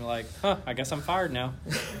 And they're like, I guess I'm fired now.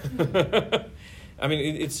 I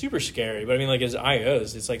mean, it's super scary, but I mean, like, as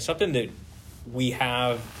IOs, it's like something that we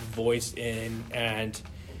have voice in and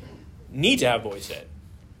need to have voice in.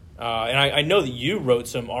 And I know that you wrote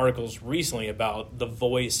some articles recently about the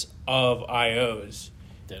voice of IOs.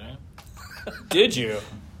 Did I? Did you?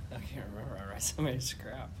 I can't remember. I write so much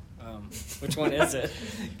crap. Which one is it?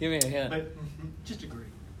 Give me a hint. But just agree.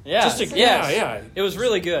 Yeah, Yeah. It was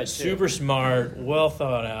really good. Too. Super smart, well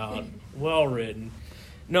thought out, well written.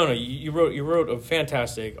 No, you wrote a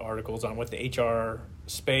fantastic articles on what the HR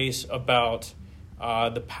space about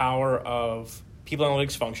the power of people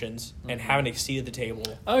analytics functions and having a seat at the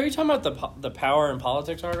table. Oh, you're talking about the power in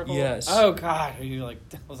politics article? Yes. Oh God, I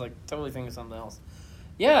was like totally thinking something else.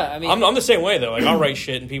 Yeah, I mean, I'm the same way though. Like, I'll write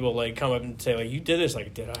shit and people like come up and say like, "You did this."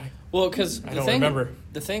 Like, did I? well, because I don't remember.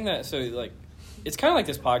 The thing that it's kind of like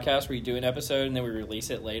this podcast where you do an episode and then we release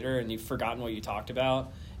it later and you've forgotten what you talked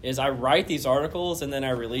about. Is I write these articles and then I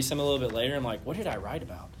release them a little bit later. I'm like, what did I write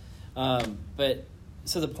about? But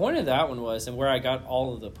so the point of that one was, and where I got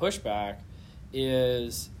all of the pushback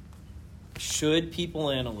is, should people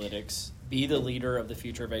analytics be the leader of the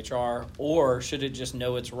future of HR, or should it just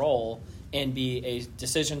know its role and be a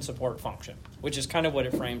decision support function, which is kind of what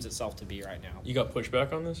it frames itself to be right now. You got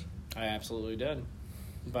pushback on this? I absolutely did,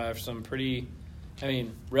 by some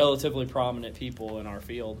relatively prominent people in our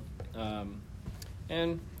field.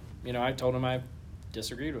 And, I told them I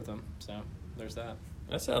disagreed with them. So there's that.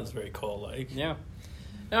 That sounds very Cole-like. Yeah.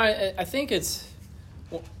 No, I think it's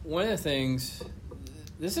one of the things.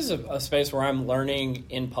 This is a space where I'm learning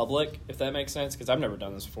in public, if that makes sense, because I've never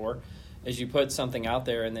done this before. Is you put something out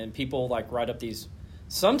there and then people like write up these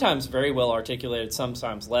sometimes very well articulated,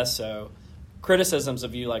 sometimes less so, criticisms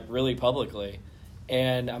of you like really publicly.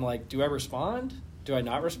 And I'm like, do I respond? Do I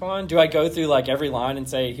not respond? Do I go through like every line and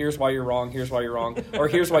say, here's why you're wrong, or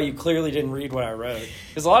here's why you clearly didn't read what I wrote?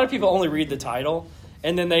 Because a lot of people only read the title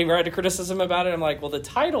and then they write a criticism about it. I'm like, well, the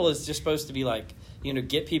title is just supposed to be like,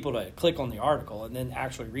 get people to click on the article and then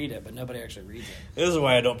actually read it, but nobody actually reads it. This is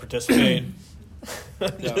why I don't participate.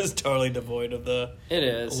 Just totally devoid of the it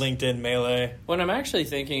is LinkedIn melee. When I'm actually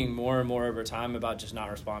thinking more and more over time about just not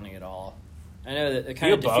responding at all. I know that it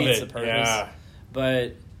kind of defeats the purpose,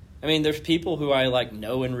 but I mean, there's people who I like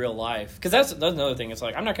know in real life, because that's another thing. It's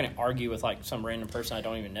like I'm not going to argue with like some random person I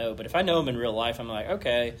don't even know, but if I know them in real life, I'm like,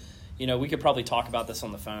 okay, we could probably talk about this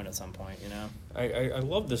on the phone at some point. I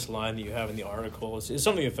love this line that you have in the article. It's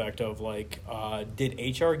something to the effect of like, did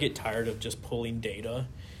HR get tired of just pulling data,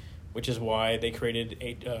 which is why they created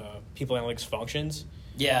people analytics functions?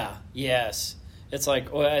 Yeah. Yes. It's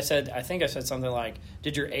like, well, I think I said something like,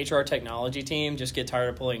 did your HR technology team just get tired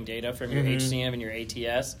of pulling data from your HCM and your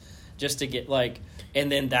ATS just to get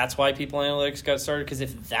and then that's why people analytics got started? Because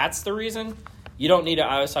if that's the reason, you don't need an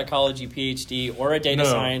IO psychology PhD or a data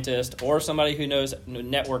scientist or somebody who knows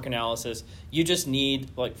network analysis. You just need,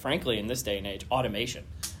 frankly, in this day and age, automation,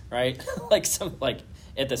 right?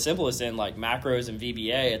 At the simplest end, like macros and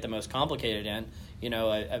VBA. At the most complicated end,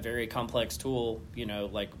 a very complex tool,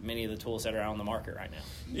 like many of the tools that are out on the market right now.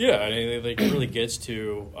 Yeah, I mean, it really gets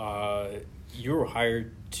to you were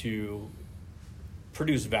hired to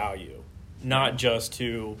produce value, not just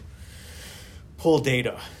to pull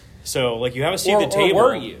data. So, you have a seat at the table. Or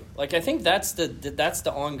were you? I think that's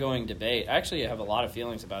the ongoing debate. Actually, I have a lot of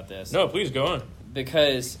feelings about this. No, please go on.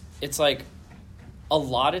 Because it's like a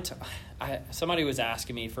lot of time. Somebody was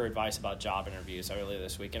asking me for advice about job interviews earlier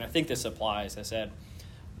this week, and I think this applies. I said,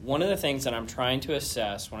 one of the things that I'm trying to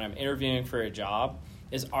assess when I'm interviewing for a job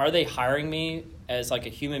is, are they hiring me as a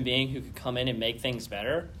human being who could come in and make things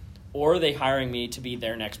better, or are they hiring me to be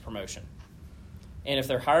their next promotion? And if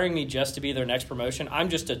they're hiring me just to be their next promotion, I'm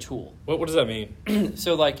just a tool. What does that mean?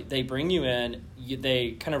 So, they bring you in,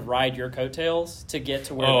 they kind of ride your coattails to get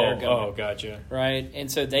to where they're going. Oh, gotcha. Right?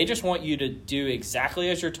 And so they just want you to do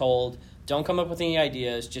exactly as you're told. Don't come up with any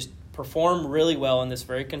ideas. Just perform really well in this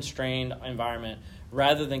very constrained environment,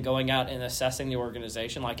 rather than going out and assessing the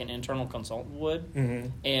organization like an internal consultant would,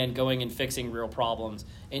 and going and fixing real problems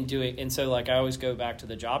and doing. And so, I always go back to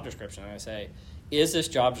the job description and I say, is this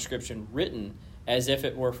job description written as if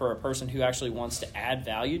it were for a person who actually wants to add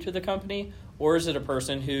value to the company, or is it a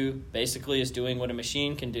person who basically is doing what a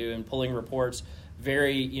machine can do and pulling reports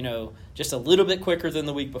very, just a little bit quicker than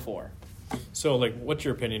the week before? So, what's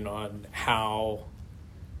your opinion on how,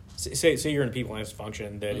 say you're in a people analytics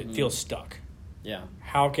function that it feels stuck? Yeah.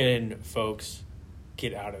 How can folks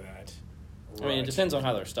get out of that? I mean, it depends on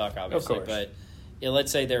how they're stuck, obviously. Of course. But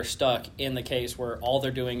let's say they're stuck in the case where all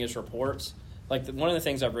they're doing is reports. One of the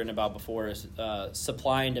things I've written about before is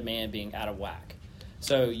supply and demand being out of whack.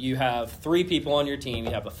 So you have 3 people on your team,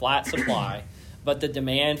 you have a flat supply, but the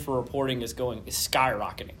demand for reporting is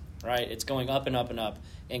skyrocketing, right? It's going up and up and up,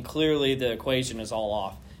 and clearly the equation is all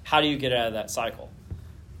off. How do you get out of that cycle?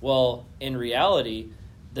 Well, in reality,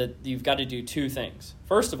 you've got to do 2 things.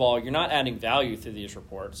 First of all, you're not adding value through these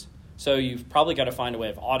reports, so you've probably got to find a way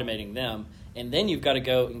of automating them. And then you've got to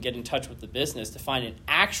go and get in touch with the business to find an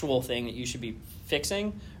actual thing that you should be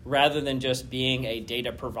fixing, rather than just being a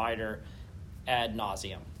data provider ad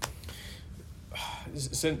nauseum.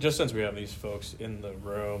 Just since we have these folks in the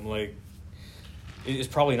room, it's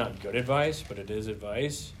probably not good advice, but it is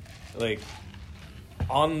advice.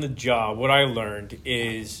 On the job, what I learned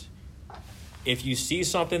is, if you see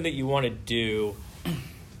something that you want to do,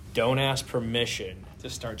 don't ask permission.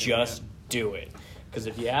 Just do it. Because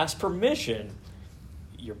if you ask permission,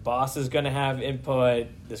 your boss is going to have input.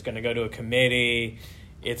 It's going to go to a committee.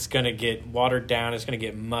 It's going to get watered down. It's going to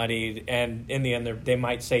get muddied. And in the end, they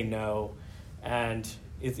might say no. And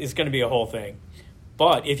it's going to be a whole thing.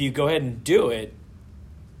 But if you go ahead and do it,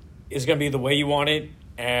 it's going to be the way you want it.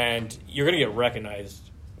 And you're going to get recognized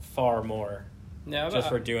far more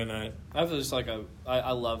for doing that. I have just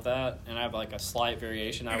I love that. And I have a slight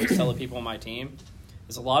variation I always tell the people on my team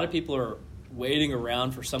is, a lot of people are waiting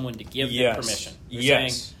around for someone to give them permission. They're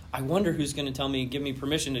saying, I wonder who's going to give me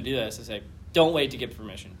permission to do this. I say, don't wait to get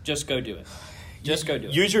permission. Just go do it. Just go do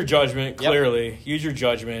it. Use your judgment, clearly. Yep. Use your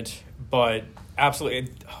judgment. But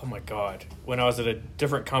absolutely. Oh my God. When I was at a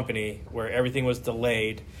different company where everything was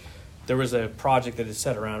delayed, there was a project that had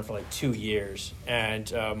sat around for like 2 years.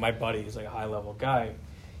 And my buddy, who's like a high level guy,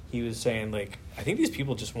 he was saying like, I think these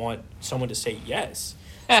people just want someone to say yes.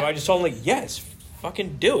 So I just told him like, yes,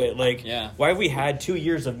 fucking do it. Like, why have we had 2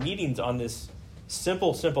 years of meetings on this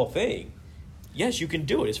simple thing? Yes, you can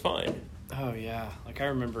do it. It's fine. Oh yeah. Like I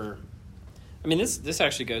remember, I mean, this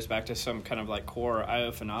actually goes back to some kind of like core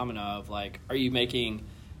IO phenomena of like, are you making,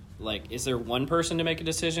 like, is there one person to make a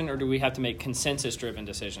decision, or do we have to make consensus-driven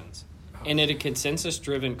decisions? And in a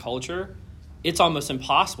consensus-driven culture, it's almost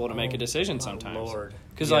impossible to make a decision sometimes. Lord.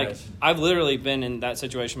 Because like, I've literally been in that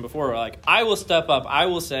situation before where like, I will step up, I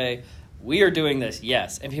will say, we are doing this,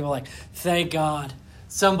 yes. And people are like, thank God,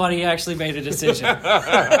 somebody actually made a decision.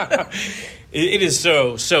 It is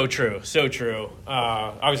so true, so true.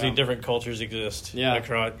 Obviously, different cultures exist.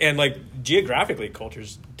 Across, and like geographically,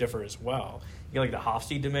 cultures differ as well. You get like the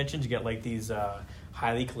Hofstede dimensions. You get like these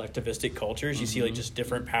highly collectivistic cultures. You see like just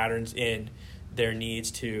different patterns in their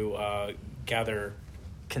needs to gather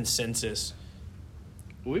consensus.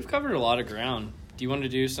 We've covered a lot of ground. Do you want to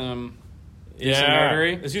do some some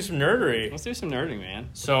nerdery? Let's do some nerdery. Let's do some nerding, man.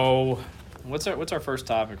 So, what's our first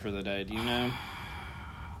topic for the day? Do you know?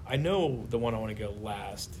 I know the one I want to go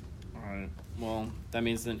last. All right. Well, that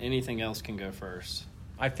means then anything else can go first.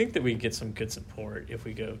 I think that we can get some good support if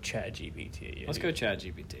we go ChatGPT. Let's go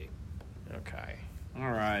ChatGPT. Okay.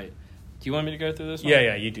 All right. Do you want me to go through this one?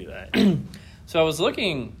 Yeah, you do that. So I was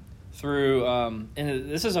looking through, and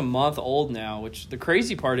this is a month old now, which the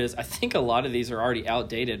crazy part is I think a lot of these are already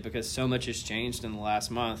outdated because so much has changed in the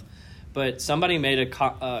last month. But somebody made a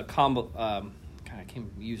I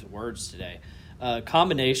can't use words today. A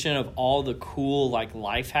combination of all the cool like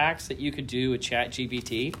life hacks that you could do with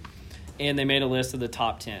ChatGPT, and they made a list of the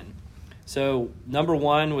top 10. So number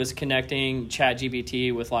 1 was connecting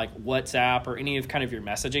ChatGPT with like WhatsApp or any of kind of your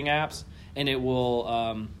messaging apps, and it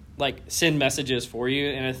will like send messages for you.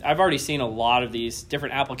 And I've already seen a lot of these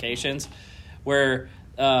different applications where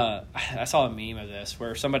I saw a meme of this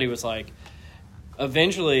where somebody was like,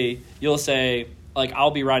 eventually you'll say like, I'll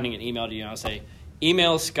be writing an email to you and I'll say,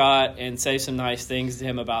 email Scott and say some nice things to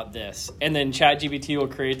him about this. And then ChatGPT will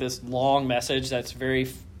create this long message that's very,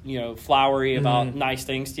 flowery about nice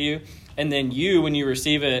things to you. And then you, when you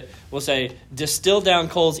receive it, will say, distill down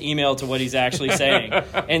Cole's email to what he's actually saying.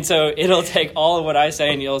 And so it'll take all of what I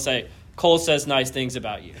say and you'll say, Cole says nice things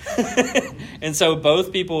about you. And so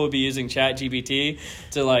both people will be using ChatGPT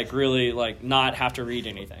to like really like not have to read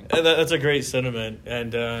anything. That's a great sentiment.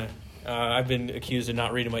 And, I've been accused of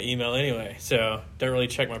not reading my email anyway, so don't really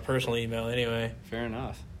check my personal email anyway. Fair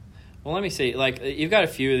enough. Well, let me see. Like, you've got a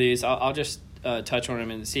few of these. I'll just touch on them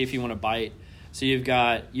and see if you want to bite. So you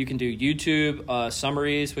can do YouTube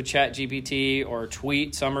summaries with ChatGPT or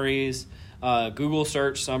tweet summaries, Google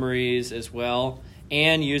search summaries as well,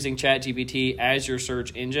 and using ChatGPT as your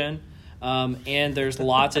search engine. And there's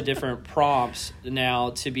lots of different prompts now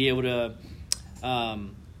to be able to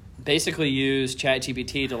basically use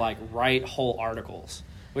ChatGPT to like write whole articles,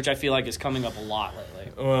 which I feel like is coming up a lot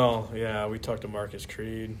lately. Well, yeah, we talked to Marcus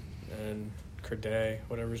Creed and Crede,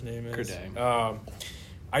 whatever his name is. Crede.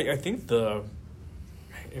 I think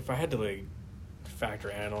if I had to like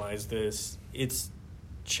factor analyze this, it's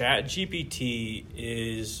ChatGPT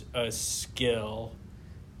is a skill,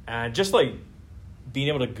 and just like being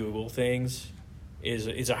able to Google things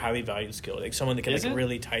is a highly valued skill. Like someone that can like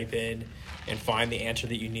really type in and find the answer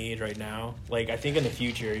that you need right now. Like I think in the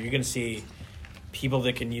future you're going to see people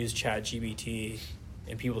that can use ChatGPT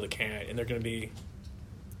and people that can't, and they're going to be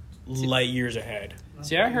light years ahead.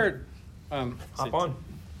 See, I heard. Hop on.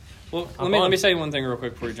 Well, let me say one thing real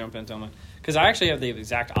quick before we jump in, Tillman. Because I actually have the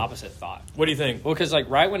exact opposite thought. What do you think? Well, because like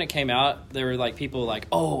right when it came out, there were like people like,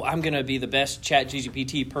 "Oh, I'm gonna be the best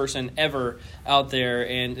ChatGPT person ever out there,"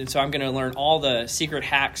 and so I'm gonna learn all the secret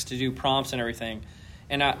hacks to do prompts and everything.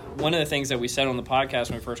 And one of the things that we said on the podcast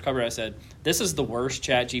when we first covered it, I said, "This is the worst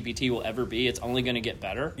ChatGPT will ever be. It's only going to get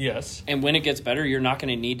better." Yes. And when it gets better, you're not going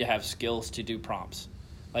to need to have skills to do prompts.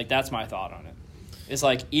 Like that's my thought on it. It's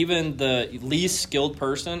like even the least skilled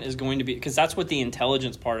person is going to be, because that's what the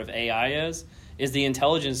intelligence part of AI is the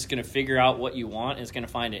intelligence is going to figure out what you want and it's going to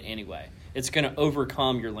find it anyway. It's going to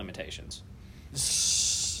overcome your limitations.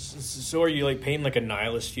 So are you like painting like a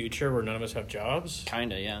nihilist future where none of us have jobs?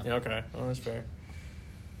 Kind of, yeah. Okay. Oh, that's fair.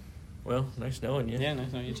 Well, nice knowing you. Yeah,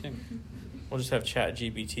 nice knowing you too. We'll just have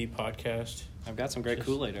ChatGPT podcast. I've got some great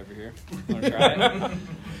Kool-Aid over here. Want to try it?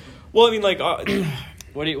 Well, I mean, like...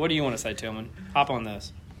 What do you want to say, Tillman? Hop on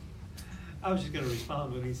this. I was just going to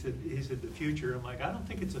respond when he said the future. I'm like, I don't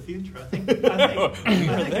think it's a future. I think You're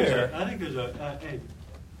there. there's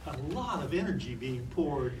a lot of energy being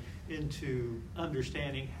poured into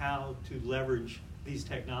understanding how to leverage these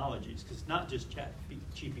technologies, because it's not just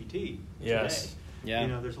ChatGPT Yes. today. Yeah. You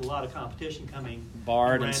know, there's a lot of competition coming.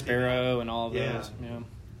 Bard and ramping Sparrow up. and all of Yeah. those. Yeah.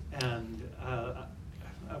 And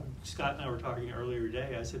Scott and I were talking earlier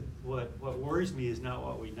today. I said, what worries me is not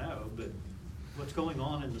what we know, but what's going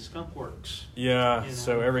on in the skunk works. Yeah, You know,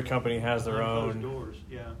 so every company has their behind own closed doors.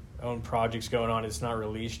 Yeah, own projects going on. It's not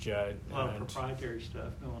released yet. a lot of and- proprietary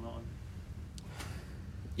stuff going on.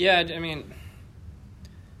 Yeah, I mean,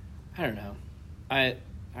 I don't know.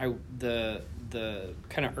 The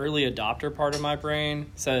kind of early adopter part of my brain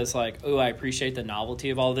says like, oh, I appreciate the novelty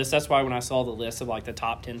of all of this. That's why when I saw the list of like the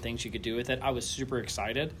top 10 things you could do with it, I was super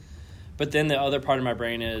excited. But then the other part of my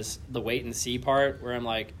brain is the wait and see part, where I'm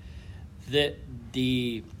like,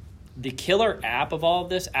 the killer app of all of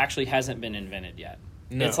this actually hasn't been invented yet.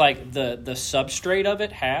 No. It's like the substrate of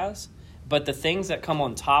it has, but the things that come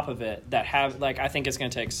on top of it that have, like, I think it's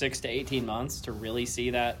going to take 6 to 18 months to really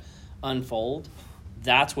see that unfold.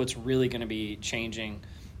 That's what's really going to be changing,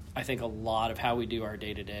 I think, a lot of how we do our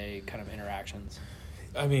day-to-day kind of interactions.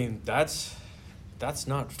 I mean, that's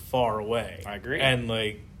not far away. I agree. And,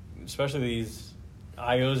 like, especially these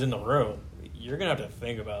IOs in the room, you're going to have to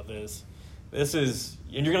think about this. This is,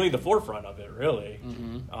 and you're going to lead the forefront of it, really,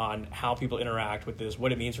 on how people interact with this,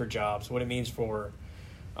 what it means for jobs, what it means for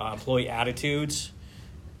employee attitudes,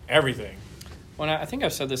 everything. Well, I think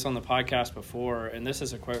I've said this on the podcast before, and this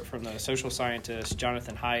is a quote from the social scientist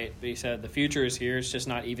Jonathan Haidt. He said, "The future is here; it's just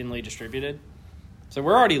not evenly distributed." So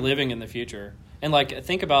we're already living in the future, and like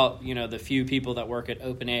think about the few people that work at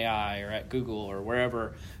OpenAI or at Google or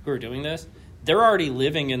wherever who are doing this. They're already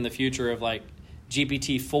living in the future of like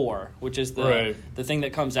GPT-4, which is the thing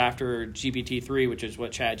that comes after GPT-3, which is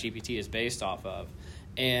what ChatGPT is based off of,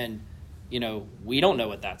 and we don't know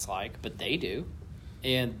what that's like, but they do.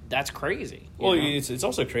 And that's crazy. Well, it's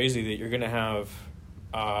also crazy that you're going to have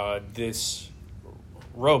this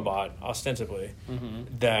robot, ostensibly,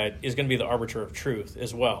 that is going to be the arbiter of truth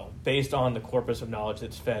as well, based on the corpus of knowledge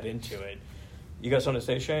that's fed into it. You got something to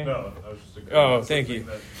say, Shane? No, I was just thank you.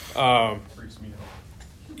 That freaks me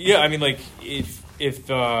out. Yeah, I mean, like, if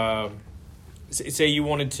say you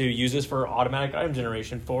wanted to use this for automatic item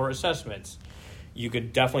generation for assessments, you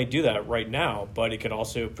could definitely do that right now, but it could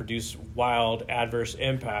also produce wild adverse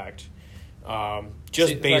impact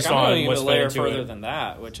based on what's fed into further it. than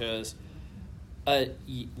that, which is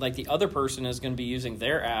like the other person is going to be using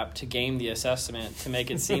their app to game the assessment to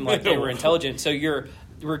make it seem like they were intelligent. So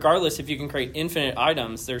regardless if you can create infinite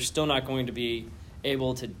items, they're still not going to be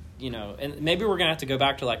able to, and maybe we're going to have to go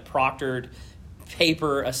back to like proctored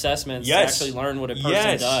paper assessments to actually learn what a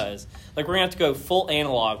person does. Like we're going to have to go full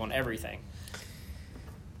analog on everything.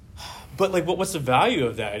 But like, what's the value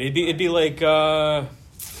of that? It'd be like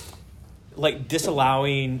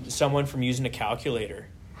disallowing someone from using a calculator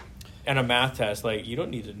and a math test. Like, you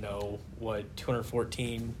don't need to know what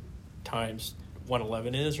 214 times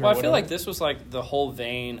 111 is. Or Well, I whatever. feel like this was like the whole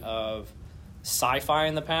vein of sci-fi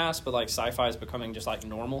in the past, but like sci-fi is becoming just like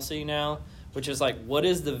normalcy now, which is like, what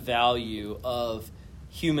is the value of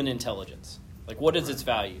human intelligence? Like, what is its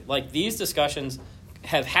value? Like, these discussions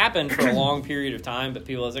have happened for a long period of time, but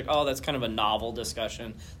people are like, oh, that's kind of a novel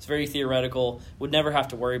discussion. It's very theoretical. Would never have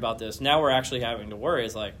to worry about this. Now we're actually having to worry.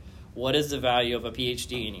 Is like, what is the value of a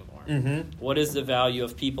PhD anymore? Mm-hmm. What is the value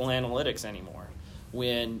of people analytics anymore?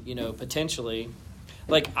 When, potentially,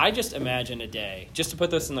 like, I just imagine a day, just to put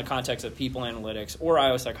this in the context of people analytics or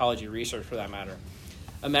IO psychology research for that matter,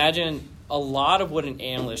 imagine a lot of what an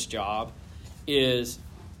analyst job is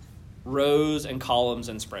rows and columns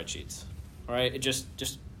and spreadsheets. Right, it just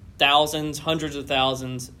thousands, hundreds of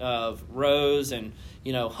thousands of rows and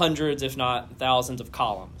hundreds, if not thousands, of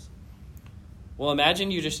columns. Well,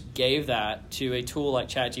 imagine you just gave that to a tool like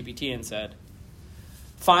ChatGPT and said,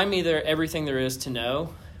 "Find me everything there is to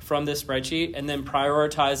know from this spreadsheet, and then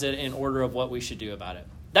prioritize it in order of what we should do about it."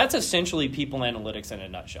 That's essentially people analytics in a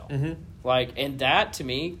nutshell. Mm-hmm. And that to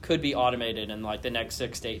me could be automated in like the next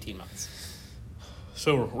 6 to 18 months.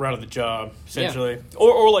 So we're out of the job, essentially. Yeah.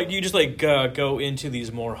 Or like you just like go into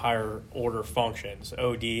these more higher order functions,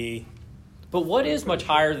 OD. But what is much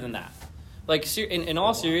higher than that? Like, in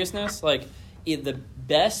all seriousness, like the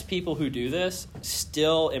best people who do this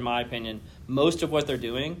still, in my opinion, most of what they're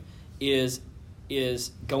doing is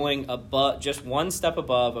going above, just one step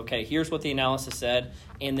above. Okay, here's what the analysis said,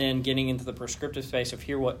 and then getting into the prescriptive space of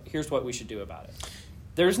here's what we should do about it.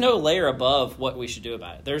 There's no layer above what we should do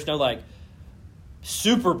about it. There's no like,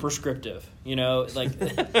 super prescriptive, like,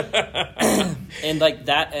 and like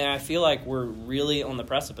that. And I feel like we're really on the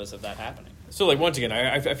precipice of that happening. So, like, once again,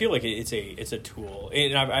 I feel like it's a tool,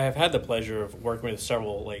 and I have had the pleasure of working with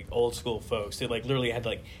several like old school folks that like literally had to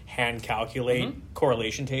like hand calculate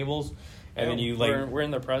correlation tables, and then you like we're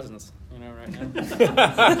in their presence, right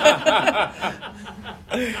now.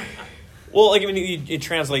 Well, like, I mean, you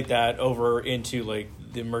translate that over into like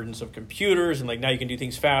the emergence of computers, and like now you can do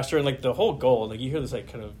things faster, and like the whole goal, like you hear this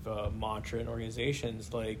like kind of mantra in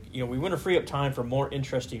organizations, like we want to free up time for more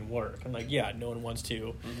interesting work, and like no one wants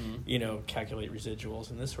to, calculate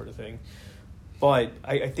residuals and this sort of thing, but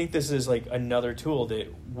I think this is like another tool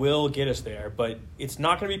that will get us there, but it's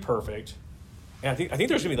not going to be perfect, and I think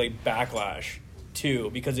there's going to be like backlash too,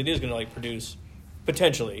 because it is going to like produce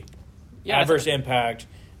potentially adverse impact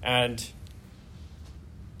and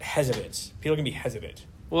hesitance. People are going to be hesitant.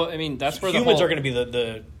 Well, I mean, that's where humans are going to be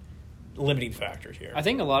the limiting factors here. I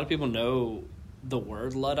think a lot of people know the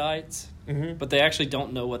word Luddites, but they actually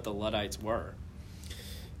don't know what the Luddites were.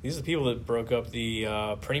 These are the people that broke up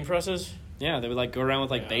the printing presses? Yeah, they would like go around with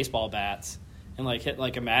like baseball bats and like hit,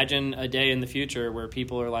 like, imagine a day in the future where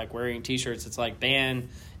people are like wearing T-shirts. It's like ban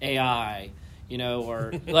AI,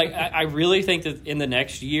 or like I really think that in the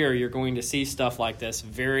next year you're going to see stuff like this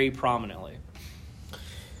very prominently.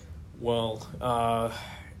 Well,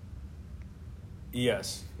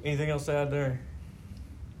 yes. Anything else to add there?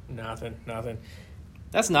 Nothing.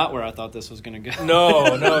 That's not where I thought this was going to go.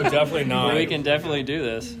 No, definitely not. We can definitely do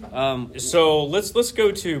this. So let's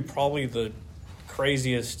go to probably the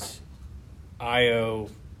craziest IO.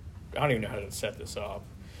 I don't even know how to set this up,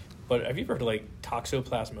 but have you heard of like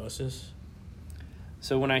toxoplasmosis?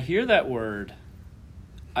 So when I hear that word,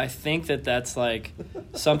 I think that's like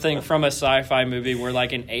something from a sci-fi movie where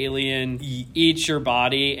like an alien eats your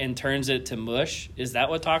body and turns it to mush. Is that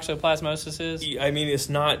what toxoplasmosis is? I mean, it's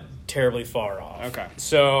not terribly far off. Okay.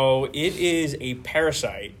 So it is a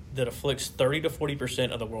parasite that afflicts 30 to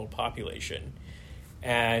 40% of the world population,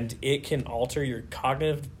 and it can alter your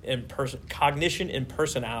cognition and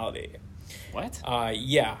personality. What?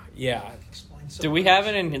 Yeah. Do we have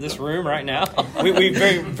it in this room right now? we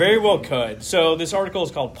very, very well could. So this article is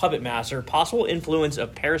called Puppet Master, Possible Influence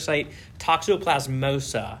of Parasite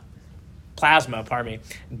Toxoplasma,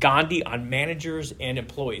 Gandhi on Managers and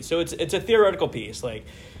Employees. So it's a theoretical piece, like,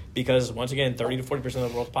 because once again, 30 to 40% of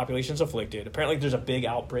the world's population is afflicted. Apparently there's a big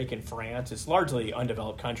outbreak in France. It's largely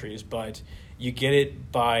undeveloped countries, but you get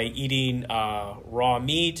it by eating raw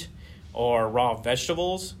meat or raw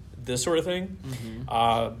vegetables, this sort of thing.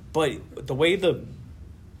 But the way the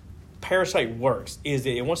parasite works is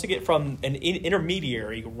that it wants to get from an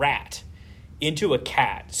intermediary rat into a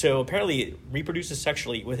cat. So apparently it reproduces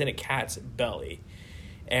sexually within a cat's belly.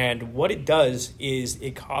 And what it does is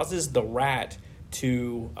it causes the rat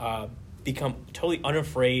to become totally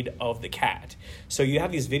unafraid of the cat. So you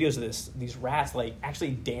have these videos of these rats like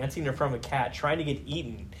actually dancing in front of a cat trying to get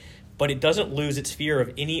eaten, but it doesn't lose its fear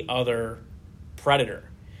of any other predator.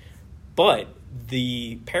 But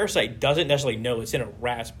the parasite doesn't necessarily know it's in a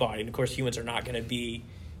rat's body. And, of course, humans are not going to be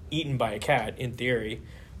eaten by a cat, in theory.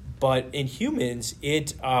 But in humans,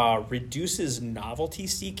 it reduces novelty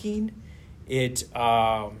seeking. It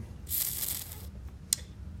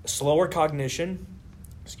slower cognition.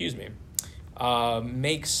 Excuse me.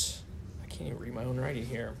 Makes... I can't even read my own writing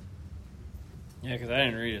here. Yeah, because I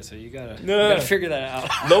didn't read it, so you gotta figure that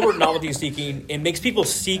out. Lower novelty seeking. It makes people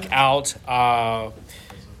seek out...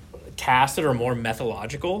 tasks that are more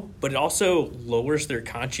methodological, but it also lowers their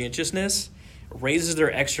conscientiousness, raises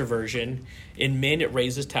their extroversion. In men, it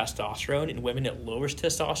raises testosterone. In women, it lowers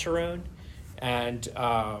testosterone. And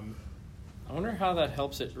I wonder how that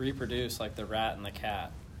helps it reproduce, like the rat and the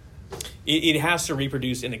cat. It has to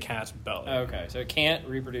reproduce in a cat's belly. Okay, so it can't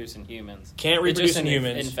reproduce in humans. Can't reproduce in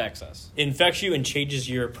humans. It infects us. Infects you and changes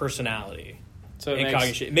your personality. So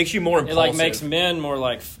it makes you more impulsive. It like makes men more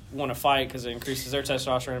like want to fight because it increases their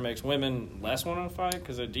testosterone. It makes women less want to fight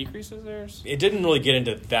because it decreases theirs. It didn't really get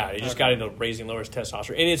into that. It just got into raising lower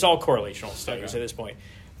testosterone, and it's all correlational studies at this point.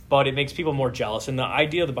 But it makes people more jealous. And the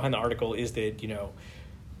idea behind the article is that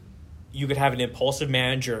you could have an impulsive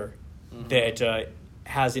manager that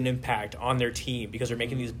has an impact on their team because they're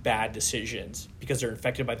making these bad decisions because they're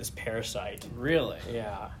infected by this parasite. Really?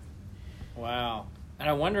 Yeah. Wow. And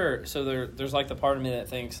I wonder, so there's like the part of me that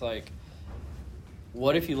thinks like,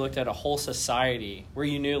 what if you looked at a whole society where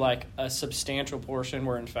you knew like a substantial portion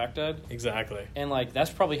were infected? Exactly. And like that's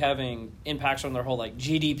probably having impacts on their whole like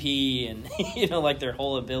GDP and like their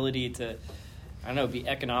whole ability to I don't know, be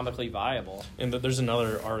economically viable. And there's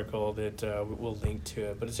another article that we'll link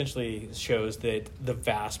to it, but essentially shows that the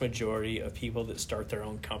vast majority of people that start their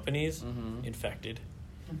own companies infected.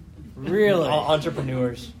 Really?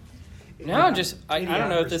 Entrepreneurs. Now I don't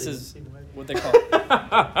know if this is what they call it.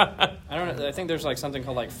 I don't know. I think there's like something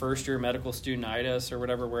called like first year medical studentitis or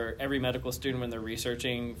whatever, where every medical student when they're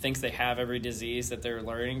researching thinks they have every disease that they're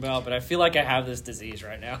learning about. But I feel like I have this disease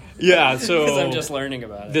right now. Yeah, so because I'm just learning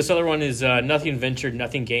about it. This other one is nothing ventured,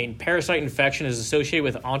 nothing gained. Parasite infection is associated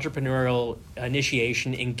with entrepreneurial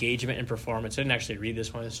initiation, engagement, and performance. I didn't actually read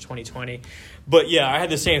this one. It's 2020. But yeah, I had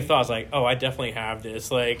the same thoughts. Like, oh, I definitely have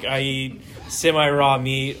this. Like, I eat semi-raw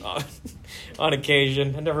meat on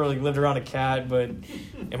occasion. I never really lived around a cat, but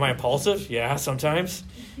am I impulsive? Yeah, sometimes.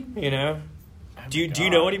 You know. Do you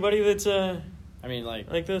know anybody that's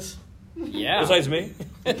like this? Yeah. Besides me?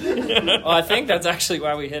 Well, I think that's actually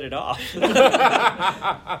why we hit it off.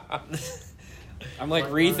 I'm like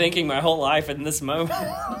rethinking my whole life in this moment.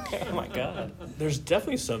 Oh my God. There's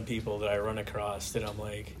definitely some people that I run across that I'm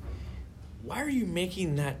like, why are you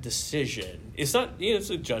making that decision? It's not, it's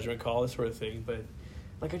a judgment call, this sort of thing, but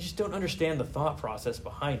like I just don't understand the thought process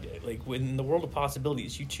behind it. Like in the world of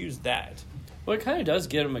possibilities, you choose that. Well, it kind of does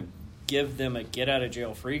give them a get out of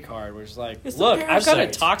jail free card, which is like, It's look, the I've got a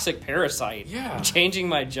parasite. toxic parasite. Yeah. I'm changing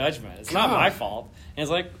my judgment. It's not God. my fault. And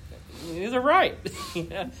it's like, they're right.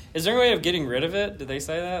 Yeah. Is there a way of getting rid of it? Did they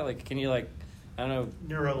say that? Like, can you I don't know,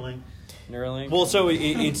 Neuralink? Well, so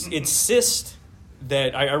it's cyst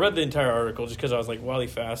that I read the entire article just because I was like wildly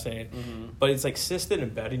fascinated. Mm-hmm. But it's like cysts that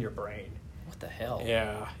embed in your brain. What the hell?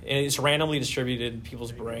 Yeah, and it's randomly distributed in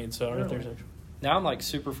people's brains. So I don't know if there's Now I'm like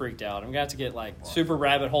super freaked out. I'm going to have to get like super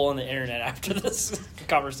rabbit hole in the internet after this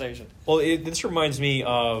conversation. Well, this reminds me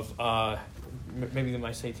of maybe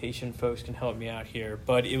my citation folks can help me out here,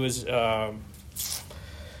 but it was a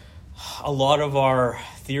lot of our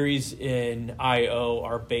theories in IO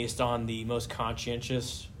are based on the most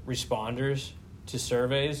conscientious responders to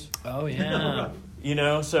surveys. Oh yeah.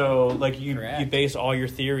 So like you Correct. base all your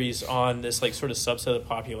theories on this like sort of subset of the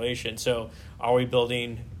population. So are we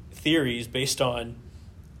building theories based on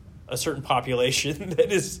a certain population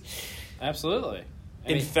that is Absolutely.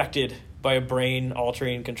 infected by a brain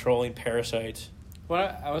altering, controlling parasite?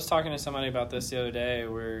 Well, I was talking to somebody about this the other day,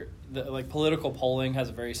 where political polling has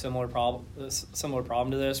a very similar problem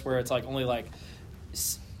to this, where it's like only like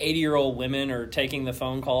 80-year-old women are taking the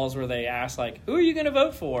phone calls where they ask like, who are you going to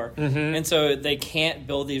vote for? Mm-hmm. And so they can't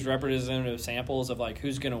build these representative samples of like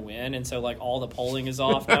who's going to win, and so like all the polling is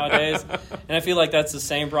off nowadays. And I feel like that's the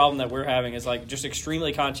same problem that we're having, is like just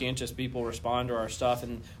extremely conscientious people respond to our stuff,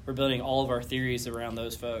 and we're building all of our theories around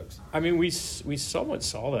those folks. I mean, we somewhat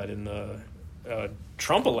saw that in the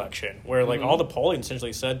Trump election, where like all the polling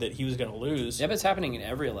essentially said that he was going to lose. Yeah, but it's happening in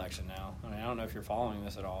every election now. I mean, I don't know if you're following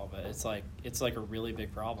this at all, but it's like a really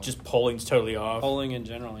big problem. Just polling's totally off. Polling in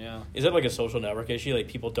general, yeah. Is that like a social network issue? Like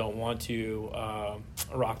people don't want to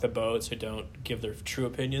rock the boat, so don't give their true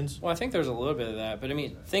opinions? Well, I think there's a little bit of that, but I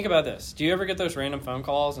mean, think about this. Do you ever get those random phone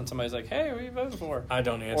calls and somebody's like, hey, what are you voting for? I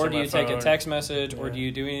don't answer Or do my you take a phone. text message, or do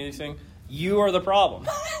you do anything? You are the problem.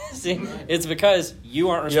 See, it's because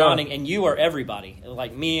you aren't responding, and you are everybody,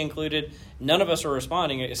 like me included. None of us are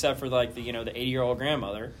responding except for like the 80-year-old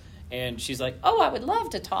grandmother, and she's like, "Oh, I would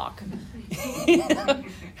love to talk."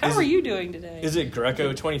 How are you doing today? Is it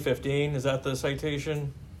Greco 2015? Is that the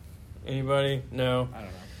citation? Anybody? No. I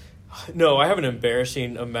don't know. No, I have an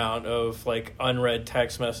embarrassing amount of like unread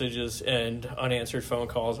text messages and unanswered phone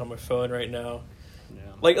calls on my phone right now.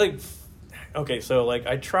 Yeah. Okay, so like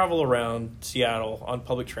I travel around Seattle on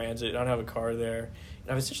public transit. I don't have a car there.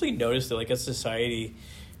 And I've essentially noticed that like as a society,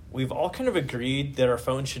 we've all kind of agreed that our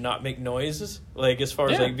phones should not make noises, like as far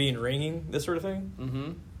as like being ringing, this sort of thing.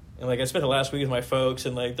 Mm-hmm. And like I spent the last week with my folks,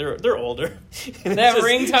 and like they're older. That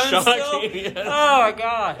ringtone still? Shocking, yes. Oh my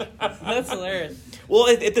god, that's hilarious. Well,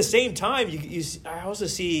 at the same time, I also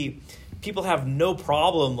see people have no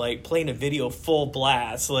problem like playing a video full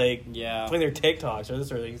blast, like playing their TikToks or this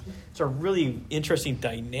sort of thing. It's a really interesting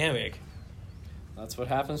dynamic. That's what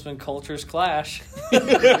happens when cultures clash.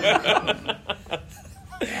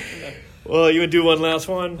 Well, you want to do one last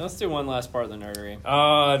one? Let's do one last part of the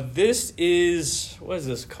nerdery. This is, what is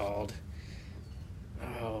this called?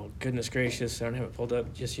 Oh, goodness gracious. I don't have it pulled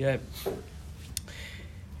up just yet.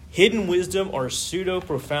 Hidden wisdom or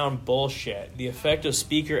pseudo-profound bullshit. The effect of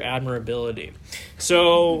speaker admirability.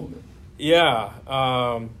 So,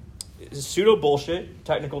 pseudo-bullshit,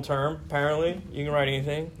 technical term, apparently. You can write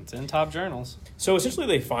anything. It's in top journals. So essentially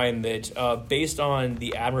they find that based on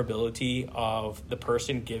the admirability of the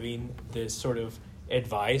person giving this sort of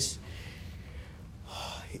advice,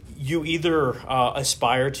 you either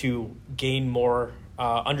aspire to gain more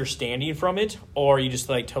understanding from it, or you just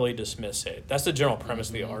like totally dismiss it. That's the general premise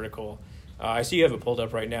of the article. I see you have it pulled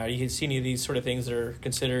up right now. You can see any of these sort of things that are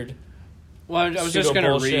considered. Well, I was just going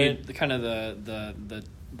to pseudo-bullshit? read kind of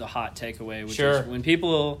the hot takeaway, which Sure. is when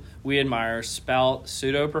people we admire spout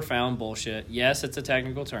pseudo-profound bullshit, yes, it's a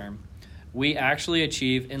technical term, we actually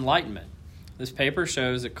achieve enlightenment. This paper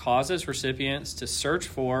shows it causes recipients to search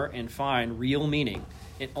for and find real meaning.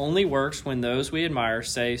 It only works when those we admire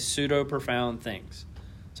say pseudo-profound things.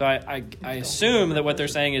 So I assume that what they're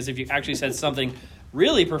saying is if you actually said something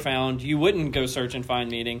really profound, you wouldn't go search and find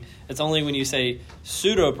meaning. It's only when you say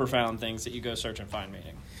pseudo-profound things that you go search and find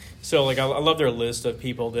meaning. So, like, I love their list of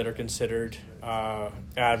people that are considered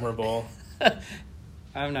admirable.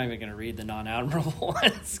 I'm not even going to read the non-admirable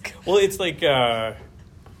ones. Well, it's like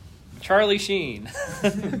Charlie Sheen,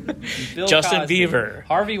 Bill Justin Cosby, Bieber,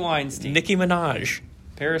 Harvey Weinstein, Nicki Minaj.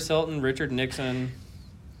 Paris Hilton, Richard Nixon,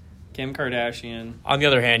 Kim Kardashian. On the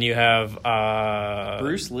other hand, you have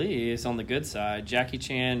Bruce Lee is on the good side. Jackie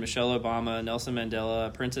Chan, Michelle Obama, Nelson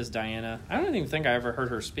Mandela, Princess Diana. I don't even think I ever heard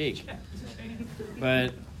her speak.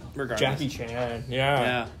 But regardless. Jackie Chan.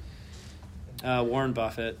 Yeah. Warren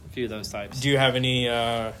Buffett, a few of those types. Do you have any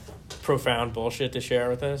profound bullshit to share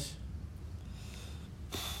with us?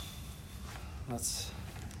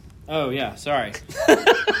 Oh, yeah, sorry.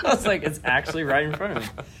 I was like, it's actually right in front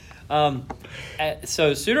of me.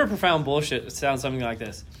 So pseudo-profound bullshit sounds something like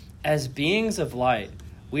this. As beings of light,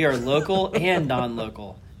 we are local and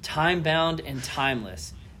non-local, time-bound and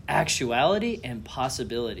timeless, actuality and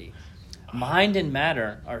possibility. Mind and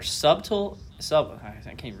matter are subtle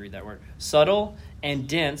and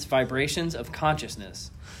dense vibrations of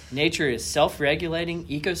consciousness. Nature is self-regulating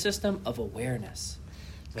ecosystem of awareness.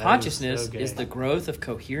 Consciousness is the growth of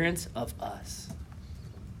coherence of us.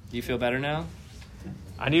 Do you feel better now?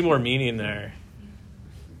 I need more meaning there.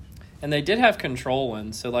 And they did have control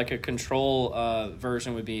ones. So like a control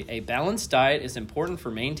version would be, a balanced diet is important for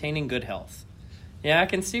maintaining good health. Yeah, I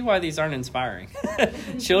can see why these aren't inspiring.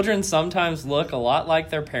 Children sometimes look a lot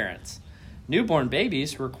like their parents. Newborn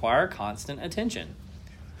babies require constant attention.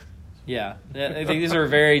 Yeah, I think these are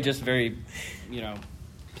very,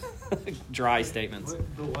 dry statements.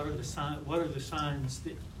 But what are the signs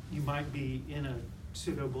that you might be in a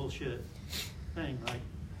pseudo bullshit thing? Like,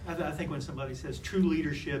 I think when somebody says true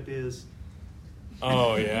leadership is.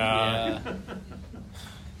 Oh yeah.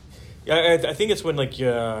 Yeah, I think it's when like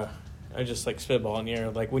I just like spitball in the air,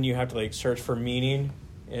 like when you have to like search for meaning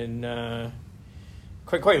and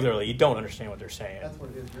quite literally you don't understand what they're saying. That's what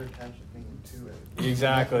it is. You're attaching meaning to it.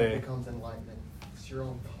 Exactly. It becomes enlightening. It's your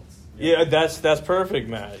own thoughts. Yeah, that's perfect,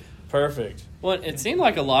 Matt. Perfect. Well, it seemed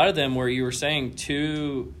like a lot of them where you were saying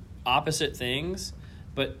two opposite things,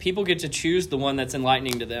 but people get to choose the one that's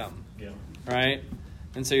enlightening to them. Yeah. Right?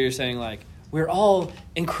 And so you're saying like, we're all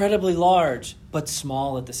incredibly large, but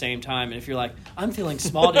small at the same time. And if you're like, I'm feeling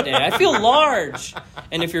small today, I feel large.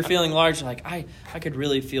 And if you're feeling large, you're like, I could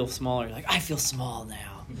really feel smaller. You're like, I feel small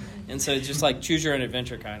now. And so it's just like choose your own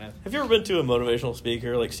adventure kind of. Have you ever been to a motivational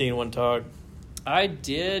speaker, like seeing one talk? I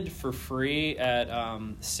did for free at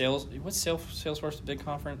Salesforce, the big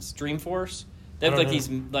conference? Dreamforce. They have like these,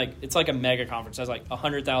 like, it's like a mega conference. It has like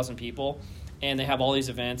 100,000 people. And they have all these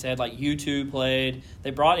events. They had like U2 played.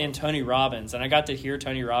 They brought in Tony Robbins, and I got to hear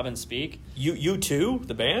Tony Robbins speak. U2,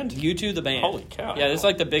 the band? U2, the band. Holy cow. Yeah, it's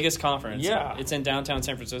like the biggest conference. Yeah. It's in downtown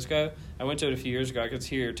San Francisco. I went to it a few years ago. I could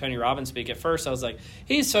hear Tony Robbins speak. At first, I was like,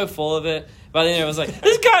 he's so full of it. By the end, I was like,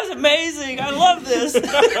 this guy's amazing. I love this.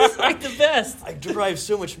 It's like the best. I derive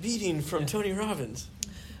so much meaning from Tony Robbins.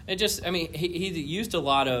 It just, I mean, he used a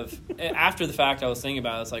lot of, after the fact I was thinking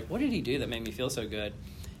about it, I was like, what did he do that made me feel so good?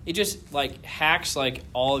 It just like hacks like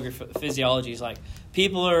all of your physiologies. Like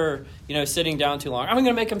people are, sitting down too long. I'm going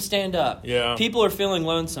to make them stand up. Yeah. People are feeling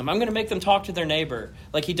lonesome. I'm going to make them talk to their neighbor.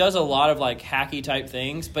 Like he does a lot of like hacky type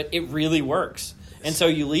things, but it really works. And so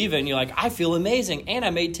you leave it and you're like, I feel amazing. And I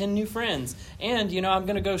made 10 new friends. And, I'm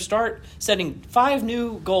going to go start setting 5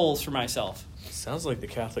 new goals for myself. Sounds like the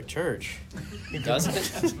Catholic Church. Doesn't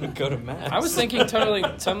it? Go to Mass. I was thinking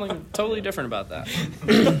something totally different about that.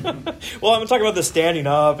 Well, I'm talking about the standing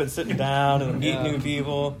up and sitting down and meeting new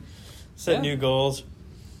people, setting new goals.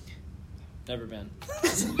 Never been.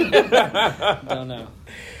 Don't know.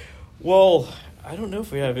 Well, I don't know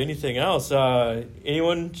if we have anything else.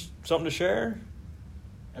 Anyone something to share?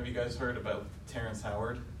 Have you guys heard about Terrence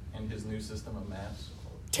Howard and his new system of maths?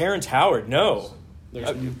 Terrence Howard, no.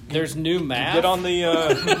 There's new math. Get on the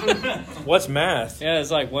what's math? Yeah, it's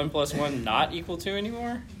like 1 + 1 not equal 2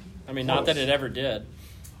 anymore. I mean, not that it ever did.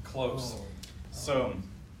 Close. So,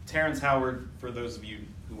 Terrence Howard, for those of you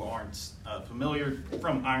who aren't familiar,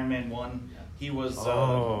 from Iron Man 1. He was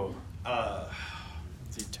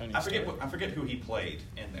Tony I forget who he played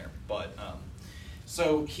in there, but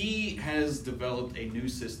so he has developed a new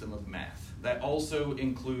system of math that also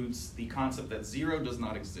includes the concept that zero does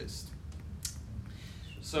not exist.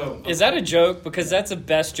 So is that a joke? Because that's the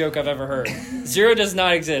best joke I've ever heard. Zero does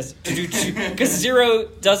not exist. Because zero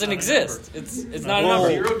doesn't exist. It's not a number.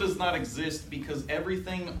 Zero does not exist because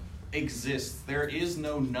everything exists. There is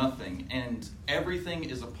no nothing, and everything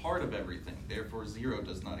is a part of everything. Therefore, zero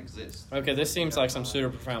does not exist. Okay, this seems like some super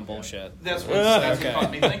profound bullshit. That's what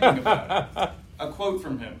got me thinking about it. A quote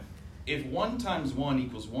from him: "If 1 times 1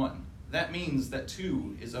 equals 1, that means that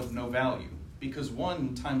 2 is of no value, because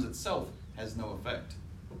 1 times itself has no effect.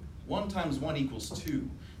 1 times 1 equals 2,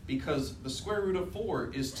 because the square root of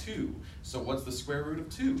 4 is 2. So what's the square root of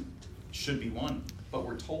 2? It should be 1, but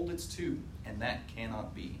we're told it's 2, and that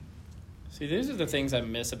cannot be." See, these are the things I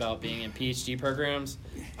miss about being in PhD programs.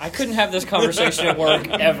 I couldn't have this conversation at work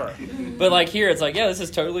ever. But like here, it's like, yeah, this is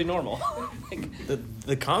totally normal.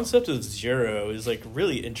 The concept of zero is like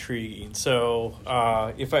really intriguing. So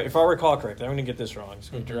if I recall correctly, I'm going to get this wrong. It's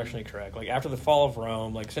going to be directionally correct. Like after the fall of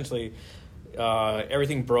Rome, like essentially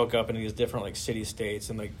everything broke up into these different like city states,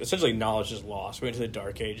 and like essentially knowledge is lost. We went to the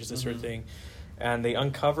Dark Ages, this sort of thing, and they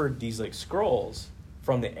uncovered these like scrolls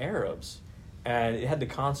from the Arabs. And it had the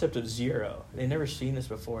concept of zero. They'd never seen this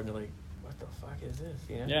before, and they're like, "What the fuck is this?"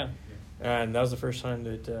 You know? Yeah. And that was the first time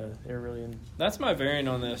that they were really in. That's my variant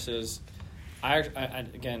on this is, I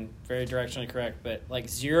again, very directionally correct, but like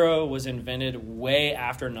zero was invented way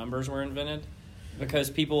after numbers were invented,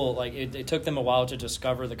 because people, like, it took them a while to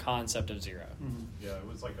discover the concept of zero. Mm-hmm. Yeah, it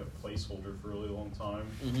was like a placeholder for a really long time.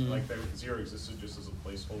 Mm-hmm. Like zero existed just as a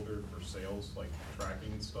placeholder for sales, like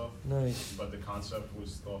tracking and stuff. Nice. But the concept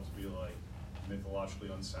was thought to be like mythologically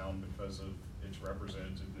unsound because of its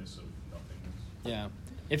representativeness of nothingness. Yeah.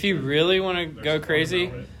 If you really want to go crazy,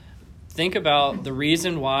 think about the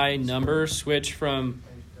reason why numbers switch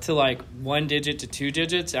to like 1 digit to 2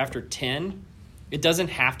 digits after 10. It doesn't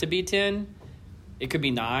have to be 10. It could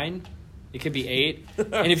be 9. It could be 8.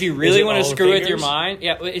 And if you really want to screw with your mind,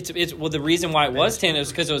 yeah, it's well, the reason why it was 10 is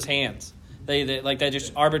because it was hands. They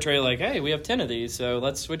just arbitrarily like, hey, we have 10 of these, so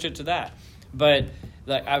let's switch it to that. But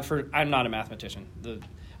like I'm not a mathematician.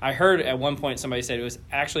 I heard at one point somebody said it was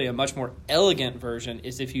actually a much more elegant version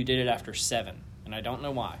is if you did it after 7, and I don't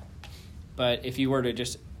know why. But if you were to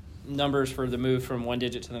just numbers for the move from 1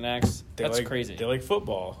 digit to the next, that's crazy. They like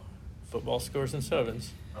football. Football scores in 7s.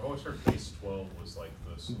 I've always heard base 12 was like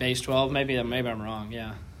this. Base 12, maybe I'm wrong.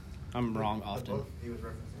 Yeah, I'm wrong often. The book he was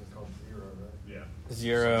referencing is called Zero, right? Yeah.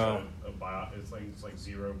 Zero. It's like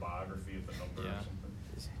zero biography of the number or something.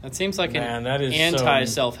 That seems like an that is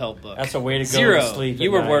anti-self-help book. That's a way to go Zero. to sleep.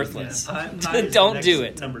 You were night. worthless. Pi Don't is do the it.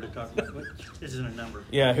 next number to talk about. What isn't a number?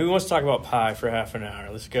 Yeah, who wants to talk about pi for half an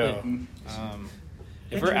hour? Let's go.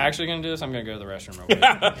 If we're actually going to do this, I'm going to go to the restroom real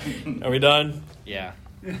quick. Are we done? Yeah.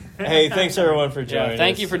 Hey, thanks everyone for joining.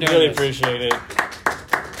 Thank us. you for doing really this. appreciate it.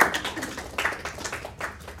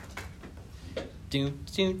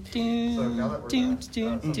 So now that we're back,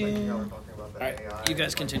 something y'all were talking about the All right, AI. you guys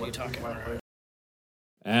like, continue what talking. people might put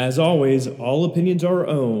As always, all opinions are our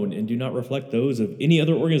own and do not reflect those of any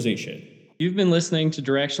other organization. You've been listening to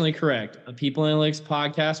Directionally Correct, a People Analytics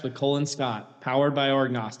podcast with Cole and Scott, powered by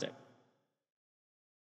Orgnostic.